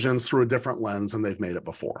decisions through a different lens than they've made it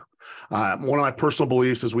before. One of my personal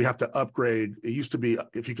beliefs is we have to upgrade. It used to be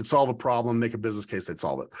if you could solve a problem, make a business case, they'd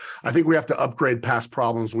solve it. I think we have to upgrade past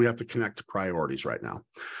problems. We have to connect to priorities right now.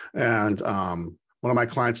 And one of my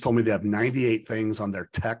clients told me they have 98 things on their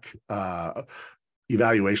tech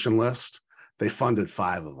evaluation list. They funded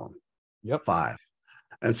 5 of them. Yep. 5.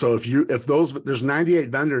 And so there's 98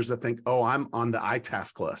 vendors that think, oh, I'm on the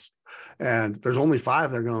iTask list, and there's only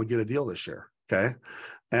 5 that are going to get a deal this year. Okay.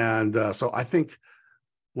 And so I think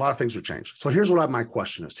a lot of things are changed. So here's what my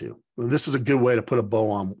question is to you. This is a good way to put a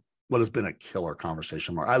bow on what has been a killer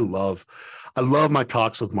conversation, Mark. I love my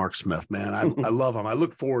talks with Mark Smith, man. I love him. I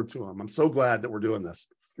look forward to him. I'm so glad that we're doing this.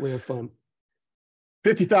 We have fun.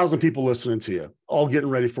 50,000 people listening to you, all getting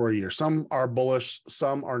ready for a year. Some are bullish,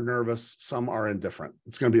 some are nervous, some are indifferent.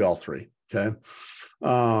 It's going to be all 3. Okay.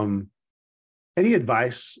 Any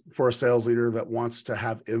advice for a sales leader that wants to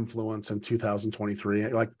have influence in 2023?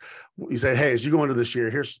 Like you say, hey, as you go into this year,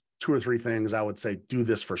 here's 2 or 3 things I would say, do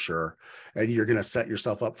this for sure. And you're going to set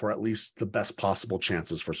yourself up for at least the best possible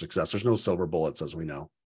chances for success. There's no silver bullets, as we know.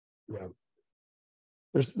 Yeah.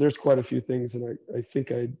 There's quite a few things. And I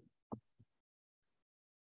think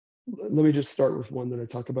let me just start with one that I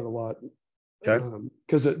talk about a lot. Okay.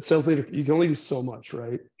 Because a sales leader, you can only do so much,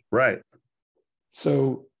 right? Right.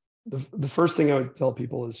 So the first thing I would tell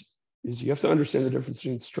people is you have to understand the difference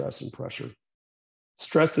between stress and pressure.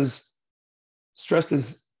 Stress is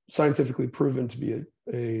scientifically proven to be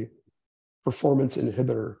a performance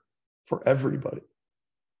inhibitor for everybody.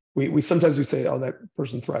 We sometimes say, oh, that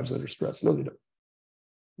person thrives under stress. No, they don't.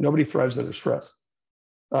 Nobody thrives under stress.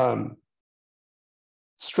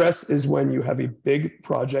 Stress is when you have a big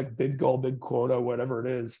project, big goal, big quota, whatever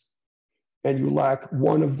it is, and you lack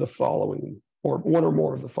one of the following, or one or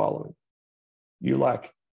more of the following. You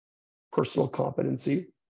lack personal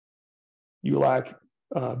competency. You lack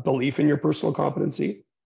belief in your personal competency.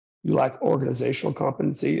 You lack organizational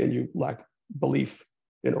competency, and you lack belief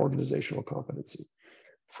in organizational competency.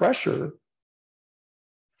 Pressure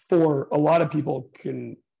for a lot of people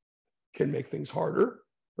can make things harder,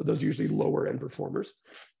 but those are usually lower end performers.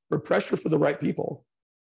 But pressure for the right people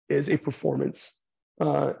is a performance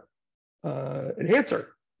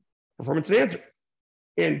enhancer.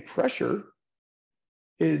 And pressure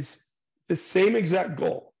is the same exact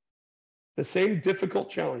goal, the same difficult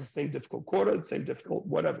challenge, the same difficult quota, the same difficult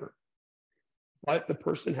whatever. But the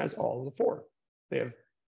person has all of the 4. They have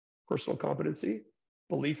personal competency,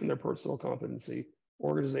 belief in their personal competency,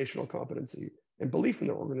 organizational competency, and belief in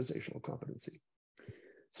their organizational competency.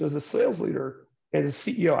 So as a sales leader and as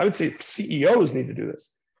a CEO, I would say CEOs need to do this.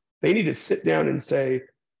 They need to sit down and say,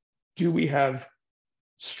 do we have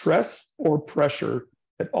stress or pressure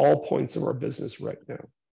at all points of our business right now?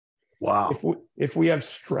 Wow. If we have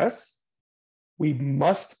stress, we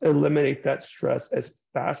must eliminate that stress as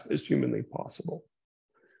fast as humanly possible.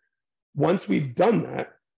 Once we've done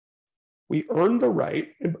that, we earn the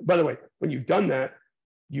right. And by the way, when you've done that,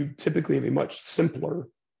 you typically have a much simpler,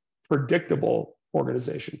 predictable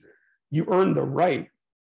organization. You earn the right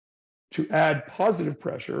to add positive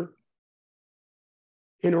pressure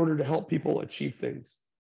in order to help people achieve things.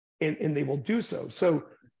 And they will do so. So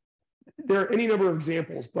there are any number of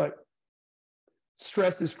examples, but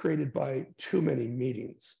stress is created by too many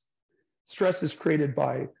meetings. Stress is created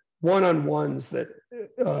by one-on-ones that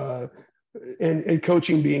and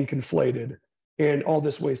coaching being conflated and all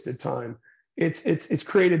this wasted time. It's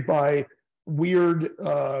created by weird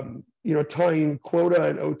tying quota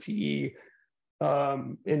and OTE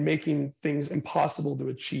and making things impossible to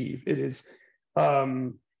achieve. It's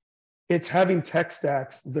having tech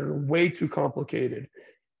stacks that are way too complicated.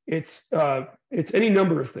 It's any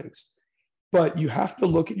number of things, but you have to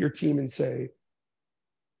look at your team and say,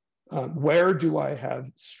 where do I have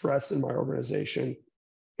stress in my organization?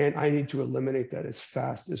 And I need to eliminate that as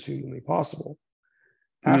fast as humanly possible.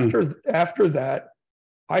 After that,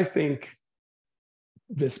 I think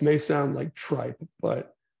this may sound like tripe,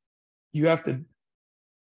 but you have to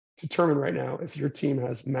determine right now if your team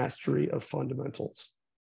has mastery of fundamentals,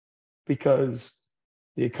 because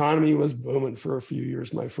the economy was booming for a few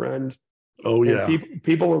years, my friend. Oh, yeah.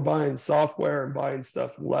 People were buying software and buying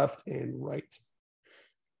stuff left and right.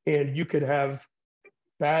 And you could have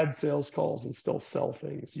bad sales calls and still sell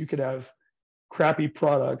things. You could have crappy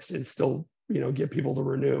products and still, get people to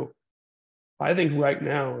renew. I think right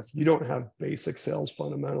now, if you don't have basic sales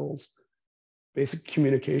fundamentals, basic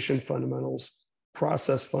communication fundamentals,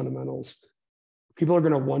 process fundamentals, people are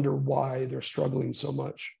going to wonder why they're struggling so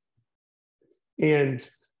much. And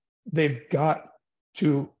they've got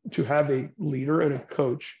to have a leader and a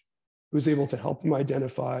coach who's able to help them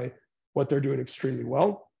identify what they're doing extremely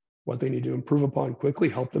well, what they need to improve upon quickly,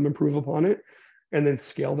 help them improve upon it, and then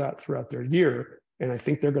scale that throughout their year. And I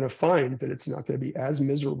think they're going to find that it's not going to be as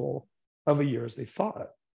miserable of a year as they thought.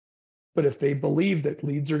 But if they believe that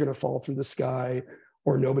leads are going to fall through the sky,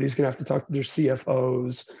 or nobody's going to have to talk to their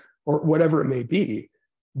CFOs, or whatever it may be,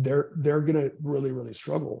 they're going to really, really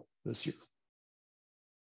struggle this year.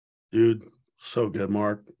 Dude, so good,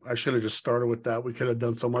 Mark. I should have just started with that. We could have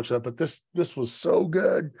done so much of that, but this was so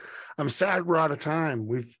good. I'm sad we're out of time.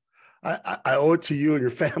 I owe it to you and your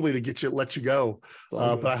family to let you go.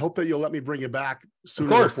 But I hope that you'll let me bring you back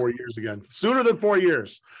sooner than 4 years again. Sooner than 4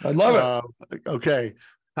 years. I'd love it. Okay.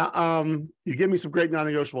 You give me some great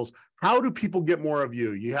non-negotiables. How do people get more of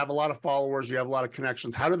you? You have a lot of followers. You have a lot of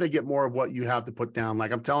connections. How do they get more of what you have to put down?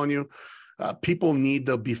 Like I'm telling you, people need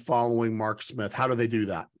to be following Mark Smith. How do they do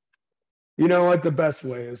that? You know what? The best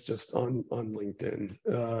way is just on LinkedIn.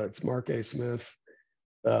 It's Mark A. Smith.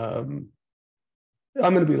 I'm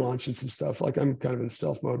going to be launching some stuff. Like I'm kind of in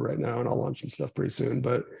stealth mode right now, and I'll launch some stuff pretty soon.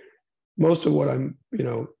 But most of what I'm,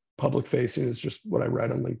 public facing is just what I write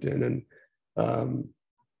on LinkedIn,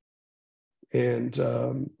 and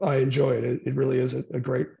I enjoy it. It really is a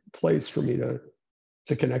great place for me to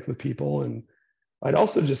connect with people. And I'd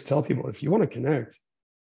also just tell people, if you want to connect,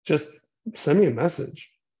 just send me a message.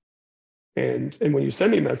 And when you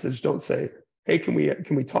send me a message, don't say, hey, can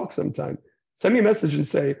we talk sometime? Send me a message and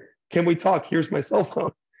say, can we talk? Here's my cell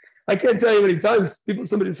phone. I can't tell you how many times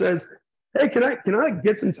somebody says, hey, can I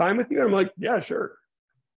get some time with you? And I'm like, yeah, sure.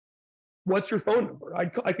 What's your phone number? I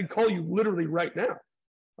could call you literally right now.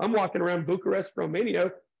 I'm walking around Bucharest,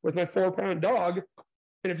 Romania with my 4-pound dog.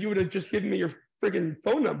 And if you would have just given me your friggin'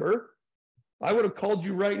 phone number, I would have called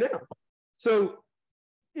you right now. So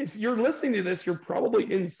if you're listening to this, you're probably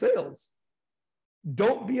in sales.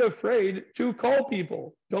 Don't be afraid to call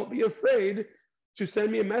people. Don't be afraid to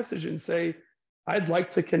send me a message and say, I'd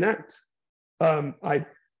like to connect. I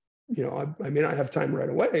may not have time right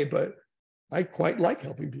away, but I quite like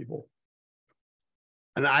helping people.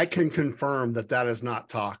 And I can confirm that is not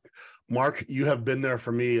talk. Mark, you have been there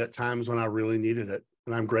for me at times when I really needed it,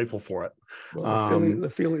 and I'm grateful for it. Well, the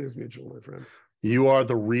feeling is mutual, my friend. You are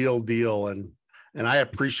the real deal, and I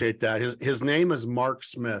appreciate that. His name is Mark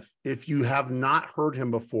Smith. If you have not heard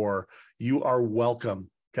him before, you are welcome.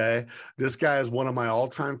 Okay, this guy is one of my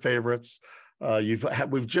all-time favorites.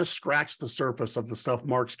 We've just scratched the surface of the stuff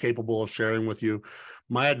Mark's capable of sharing with you.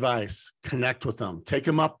 My advice: connect with him, take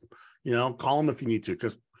him up. Call him if you need to,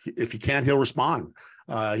 because if you can't, he'll respond.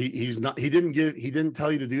 He didn't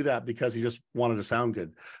tell you to do that because he just wanted to sound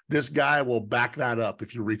good. This guy will back that up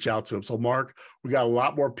if you reach out to him. So Mark, we got a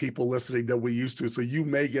lot more people listening than we used to. So you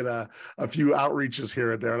may get a few outreaches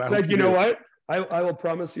here and there. And you know what? I will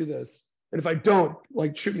promise you this. And if I don't,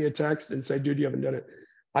 shoot me a text and say, dude, you haven't done it.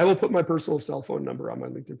 I will put my personal cell phone number on my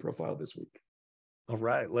LinkedIn profile this week. All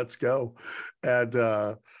right, let's go. And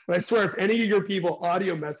I swear, if any of your people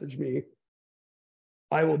audio message me,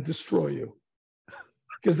 I will destroy you,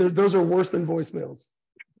 because those are worse than voicemails.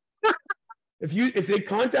 If they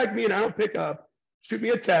contact me and I don't pick up, shoot me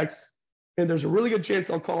a text, and there's a really good chance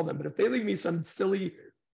I'll call them. But if they leave me some silly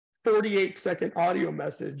 48-second audio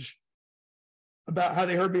message about how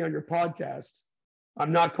they heard me on your podcast,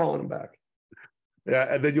 I'm not calling them back.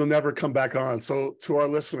 Yeah, and then you'll never come back on. So to our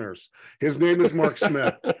listeners, his name is Mark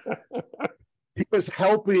Smith. He is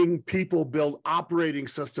helping people build operating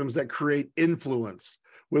systems that create influence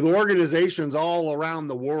with organizations all around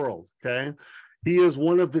the world, okay? He is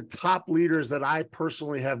one of the top leaders that I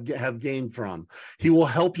personally have gained from. He will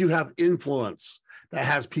help you have influence that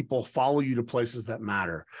has people follow you to places that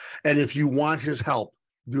matter. And if you want his help,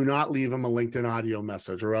 do not leave him a LinkedIn audio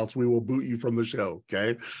message, or else we will boot you from the show.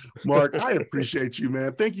 Okay, Mark, I appreciate you,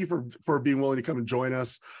 man. Thank you for being willing to come and join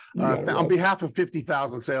us. On behalf of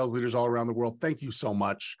 50,000 sales leaders all around the world, thank you so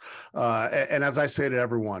much. And as I say to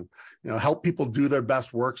everyone, help people do their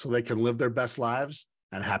best work so they can live their best lives.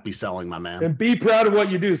 And happy selling, my man. And be proud of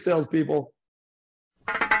what you do, salespeople.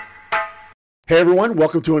 Hey, everyone.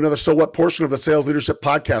 Welcome to another So What portion of the Sales Leadership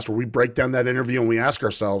Podcast, where we break down that interview and we ask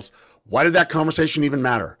ourselves, why did that conversation even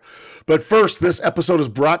matter? But first, this episode is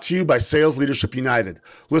brought to you by Sales Leadership United.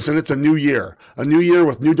 Listen, it's a new year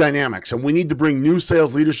with new dynamics, and we need to bring new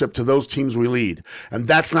sales leadership to those teams we lead. And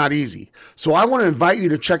that's not easy. So I want to invite you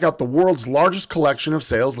to check out the world's largest collection of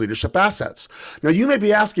sales leadership assets. Now, you may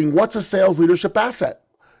be asking, what's a sales leadership asset?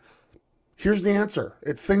 Here's the answer.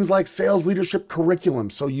 It's things like sales leadership curriculum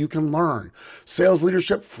so you can learn, sales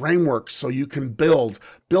leadership frameworks so you can build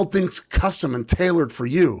things custom and tailored for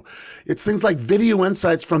you. It's things like video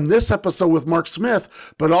insights from this episode with Mark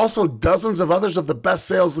Smith, but also dozens of others of the best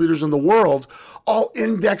sales leaders in the world, all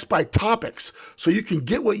indexed by topics so you can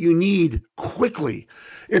get what you need quickly.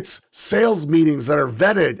 It's sales meetings that are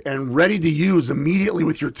vetted and ready to use immediately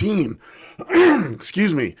with your team.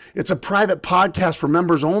 Excuse me. It's a private podcast for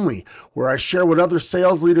members only where I share what other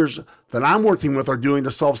sales leaders that I'm working with are doing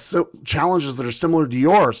to solve challenges that are similar to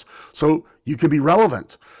yours so you can be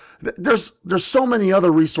relevant. There's so many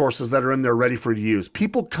other resources that are in there ready for you to use.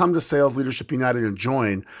 People come to Sales Leadership United and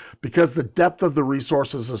join because the depth of the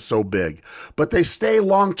resources is so big. But they stay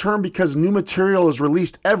long term because new material is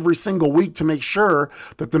released every single week to make sure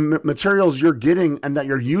that the materials you're getting and that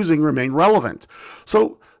you're using remain relevant.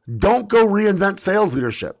 So don't go reinvent sales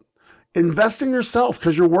leadership. Invest in yourself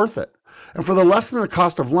because you're worth it. And for the less than the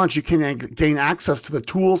cost of lunch, you can gain access to the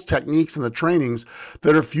tools, techniques, and the trainings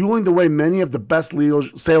that are fueling the way many of the best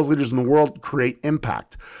sales leaders in the world create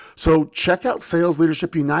impact. So check out Sales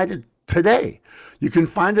Leadership United today. You can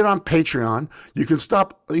find it on Patreon. You can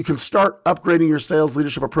start upgrading your sales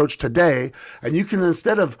leadership approach today. And you can,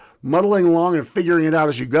 instead of muddling along and figuring it out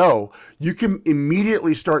as you go, you can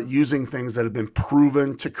immediately start using things that have been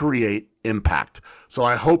proven to create impact. So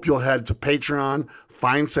I hope you'll head to Patreon,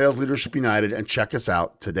 find Sales Leadership United, and check us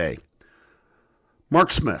out today.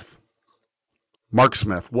 Mark Smith.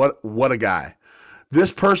 What a guy.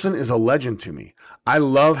 This person is a legend to me. I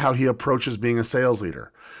love how he approaches being a sales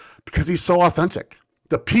leader because he's so authentic.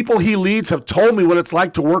 The people he leads have told me what it's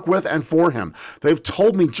like to work with and for him. They've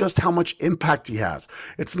told me just how much impact he has.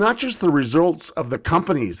 It's not just the results of the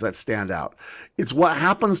companies that stand out. It's what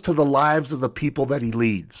happens to the lives of the people that he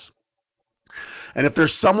leads. And if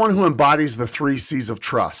there's someone who embodies the 3 C's of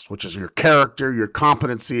trust, which is your character, your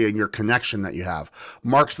competency, and your connection that you have,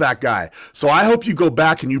 Mark's that guy. So I hope you go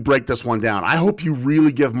back and you break this one down. I hope you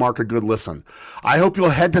really give Mark a good listen. I hope you'll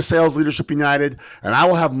head to Sales Leadership United, and I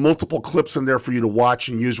will have multiple clips in there for you to watch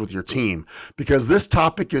and use with your team, because this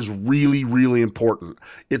topic is really, really important.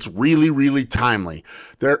 It's really, really timely.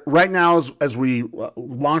 Right now, as we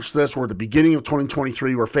launch this, we're at the beginning of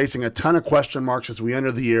 2023. We're facing a ton of question marks as we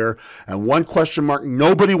enter the year, and one question mark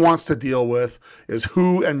nobody wants to deal with is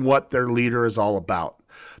who and what their leader is all about.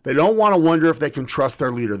 They don't want to wonder if they can trust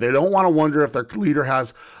their leader. They don't want to wonder if their leader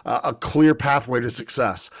has a clear pathway to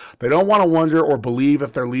success. They don't want to wonder or believe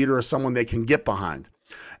if their leader is someone they can get behind.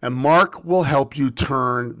 And Mark will help you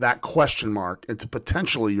turn that question mark into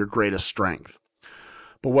potentially your greatest strength.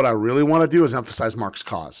 But what I really want to do is emphasize Mark's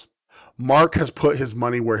cause. Mark has put his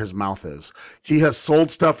money where his mouth is. He has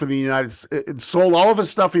sold stuff in the sold all of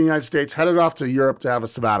his stuff in the United States, headed off to Europe to have a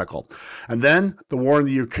sabbatical. And then the war in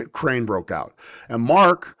the Ukraine broke out. And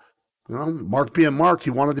Mark being Mark,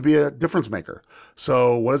 he wanted to be a difference maker.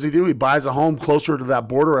 So what does he do? He buys a home closer to that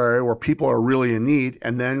border area where people are really in need.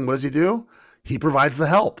 And then what does he do? He provides the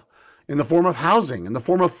help in the form of housing, in the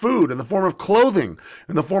form of food, in the form of clothing,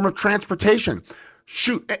 in the form of transportation.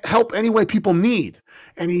 Help any way people need.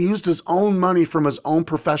 And he used his own money from his own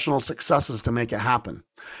professional successes to make it happen.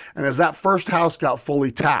 And as that first house got fully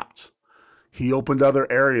tapped, he opened other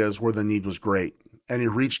areas where the need was great. And he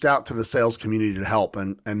reached out to the sales community to help.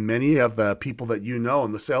 And many of the people that you know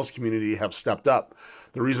in the sales community have stepped up.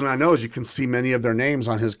 The reason I know is you can see many of their names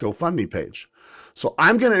on his GoFundMe page. So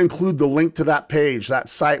I'm going to include the link to that page, that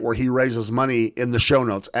site where he raises money, in the show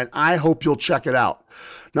notes. And I hope you'll check it out.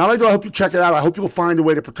 Not only do I hope you check it out, I hope you'll find a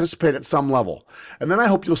way to participate at some level. And then I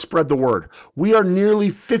hope you'll spread the word. We are nearly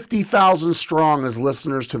 50,000 strong as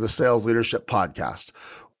listeners to the Sales Leadership Podcast.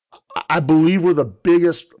 I believe we're the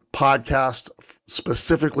biggest podcast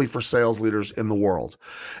specifically for sales leaders in the world.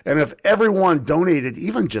 And if everyone donated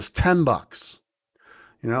even just $10,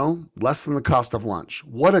 less than the cost of lunch,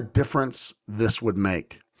 what a difference this would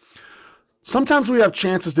make. Sometimes we have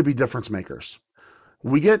chances to be difference makers.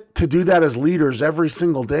 We get to do that as leaders every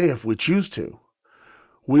single day if we choose to.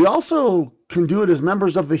 We also can do it as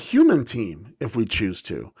members of the human team if we choose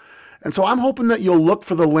to. And so I'm hoping that you'll look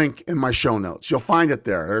for the link in my show notes. You'll find it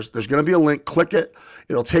there. There's going to be a link. Click it.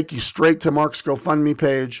 It'll take you straight to Mark's GoFundMe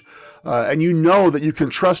page. And you know that you can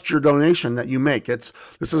trust your donation that you make. This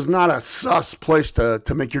is not a sus place to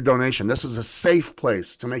make your donation. This is a safe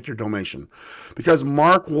place to make your donation, because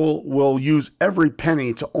Mark will use every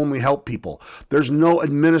penny to only help people. There's no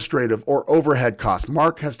administrative or overhead costs.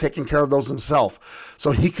 Mark has taken care of those himself, so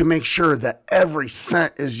he can make sure that every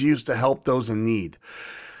cent is used to help those in need.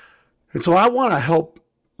 And so I want to help,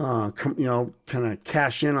 kind of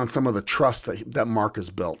cash in on some of the trust that Mark has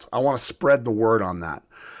built. I want to spread the word on that.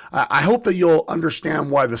 I hope that you'll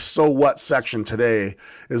understand why the so what section today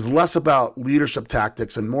is less about leadership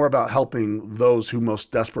tactics and more about helping those who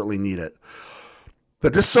most desperately need it.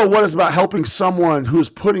 That this so what is about helping someone who is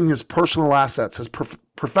putting his personal assets, his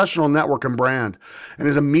professional network and brand, and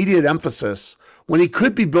his immediate emphasis when he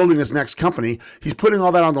could be building his next company, he's putting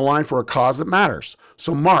all that on the line for a cause that matters.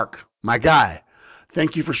 So Mark, my guy,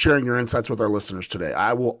 thank you for sharing your insights with our listeners today.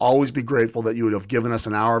 I will always be grateful that you would have given us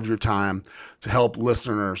an hour of your time to help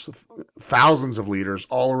listeners, thousands of leaders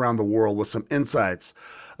all around the world with some insights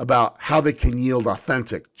about how they can yield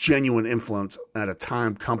authentic, genuine influence at a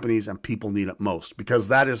time companies and people need it most, because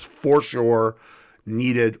that is for sure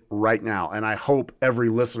needed right now. And I hope every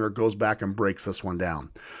listener goes back and breaks this one down.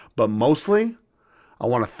 But mostly, I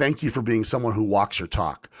want to thank you for being someone who walks your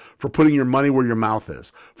talk, for putting your money where your mouth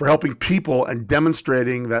is, for helping people and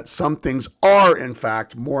demonstrating that some things are, in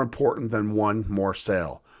fact, more important than one more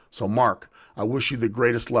sale. So, Mark, I wish you the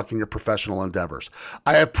greatest luck in your professional endeavors.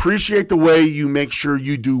 I appreciate the way you make sure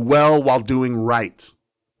you do well while doing right.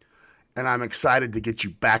 And I'm excited to get you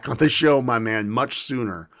back on the show, my man, much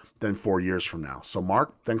sooner than 4 years from now. So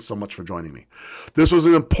Mark, thanks so much for joining me. This was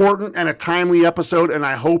an important and a timely episode, and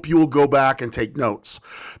I hope you will go back and take notes,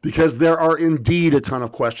 because there are indeed a ton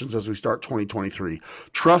of questions as we start 2023.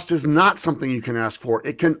 Trust is not something you can ask for.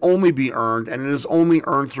 It can only be earned, and it is only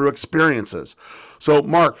earned through experiences. So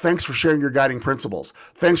Mark, thanks for sharing your guiding principles.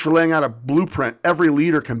 Thanks for laying out a blueprint every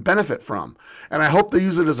leader can benefit from. And I hope they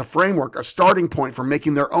use it as a framework, a starting point for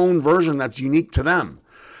making their own version that's unique to them.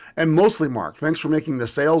 And mostly, Mark, thanks for making the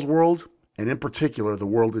sales world, and in particular, the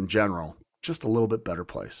world in general, just a little bit better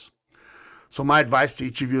place. So my advice to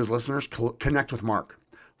each of you as listeners, connect with Mark.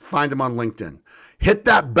 Find him on LinkedIn. Hit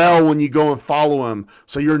that bell when you go and follow him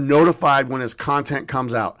so you're notified when his content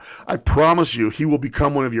comes out. I promise you, he will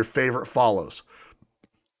become one of your favorite follows.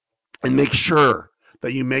 And make sure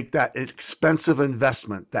that you make that expensive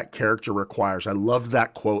investment that character requires. I love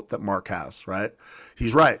that quote that Mark has, right?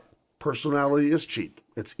 He's right. Personality is cheap.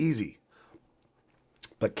 It's easy.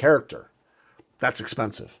 But character, that's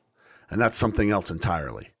expensive. And that's something else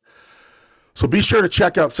entirely. So be sure to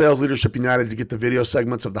check out Sales Leadership United to get the video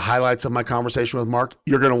segments of the highlights of my conversation with Mark.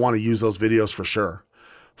 You're going to want to use those videos for sure.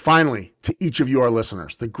 Finally, to each of you, our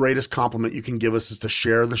listeners, the greatest compliment you can give us is to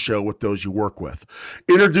share the show with those you work with.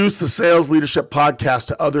 Introduce the Sales Leadership Podcast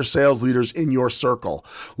to other sales leaders in your circle.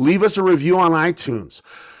 Leave us a review on iTunes.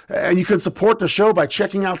 And you can support the show by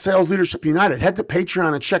checking out Sales Leadership United. Head to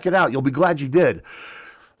Patreon and check it out. You'll be glad you did.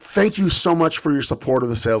 Thank you so much for your support of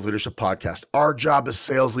the Sales Leadership Podcast. Our job as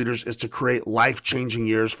sales leaders is to create life-changing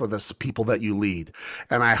years for the people that you lead.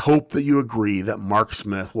 And I hope that you agree that Mark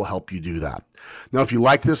Smith will help you do that. Now, if you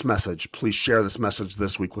like this message, please share this message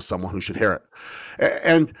this week with someone who should hear it.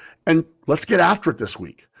 And let's get after it this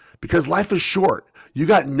week. Because life is short. You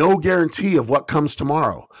got no guarantee of what comes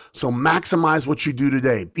tomorrow. So maximize what you do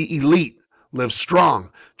today. Be elite. Live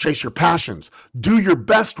strong. Chase your passions. Do your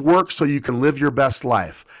best work so you can live your best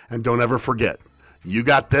life. And don't ever forget, you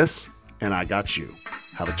got this and I got you.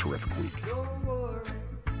 Have a terrific week.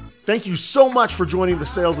 Thank you so much for joining the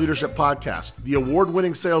Sales Leadership Podcast, the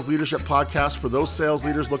award-winning sales leadership podcast for those sales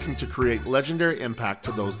leaders looking to create legendary impact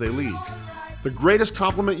to those they lead. The greatest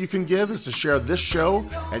compliment you can give is to share this show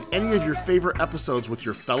and any of your favorite episodes with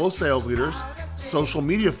your fellow sales leaders, social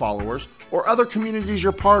media followers, or other communities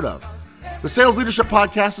you're part of. The Sales Leadership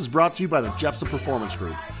Podcast is brought to you by the Jepson Performance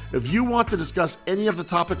Group. If you want to discuss any of the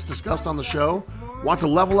topics discussed on the show, want to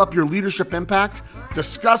level up your leadership impact,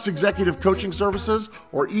 discuss executive coaching services,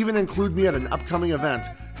 or even include me at an upcoming event,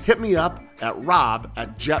 hit me up at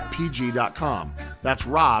rob@jeppg.com. That's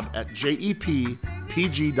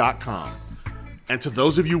rob@jeppg.com. And to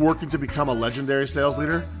those of you working to become a legendary sales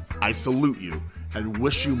leader, I salute you and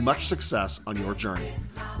wish you much success on your journey.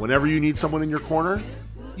 Whenever you need someone in your corner,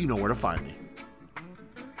 you know where to find me.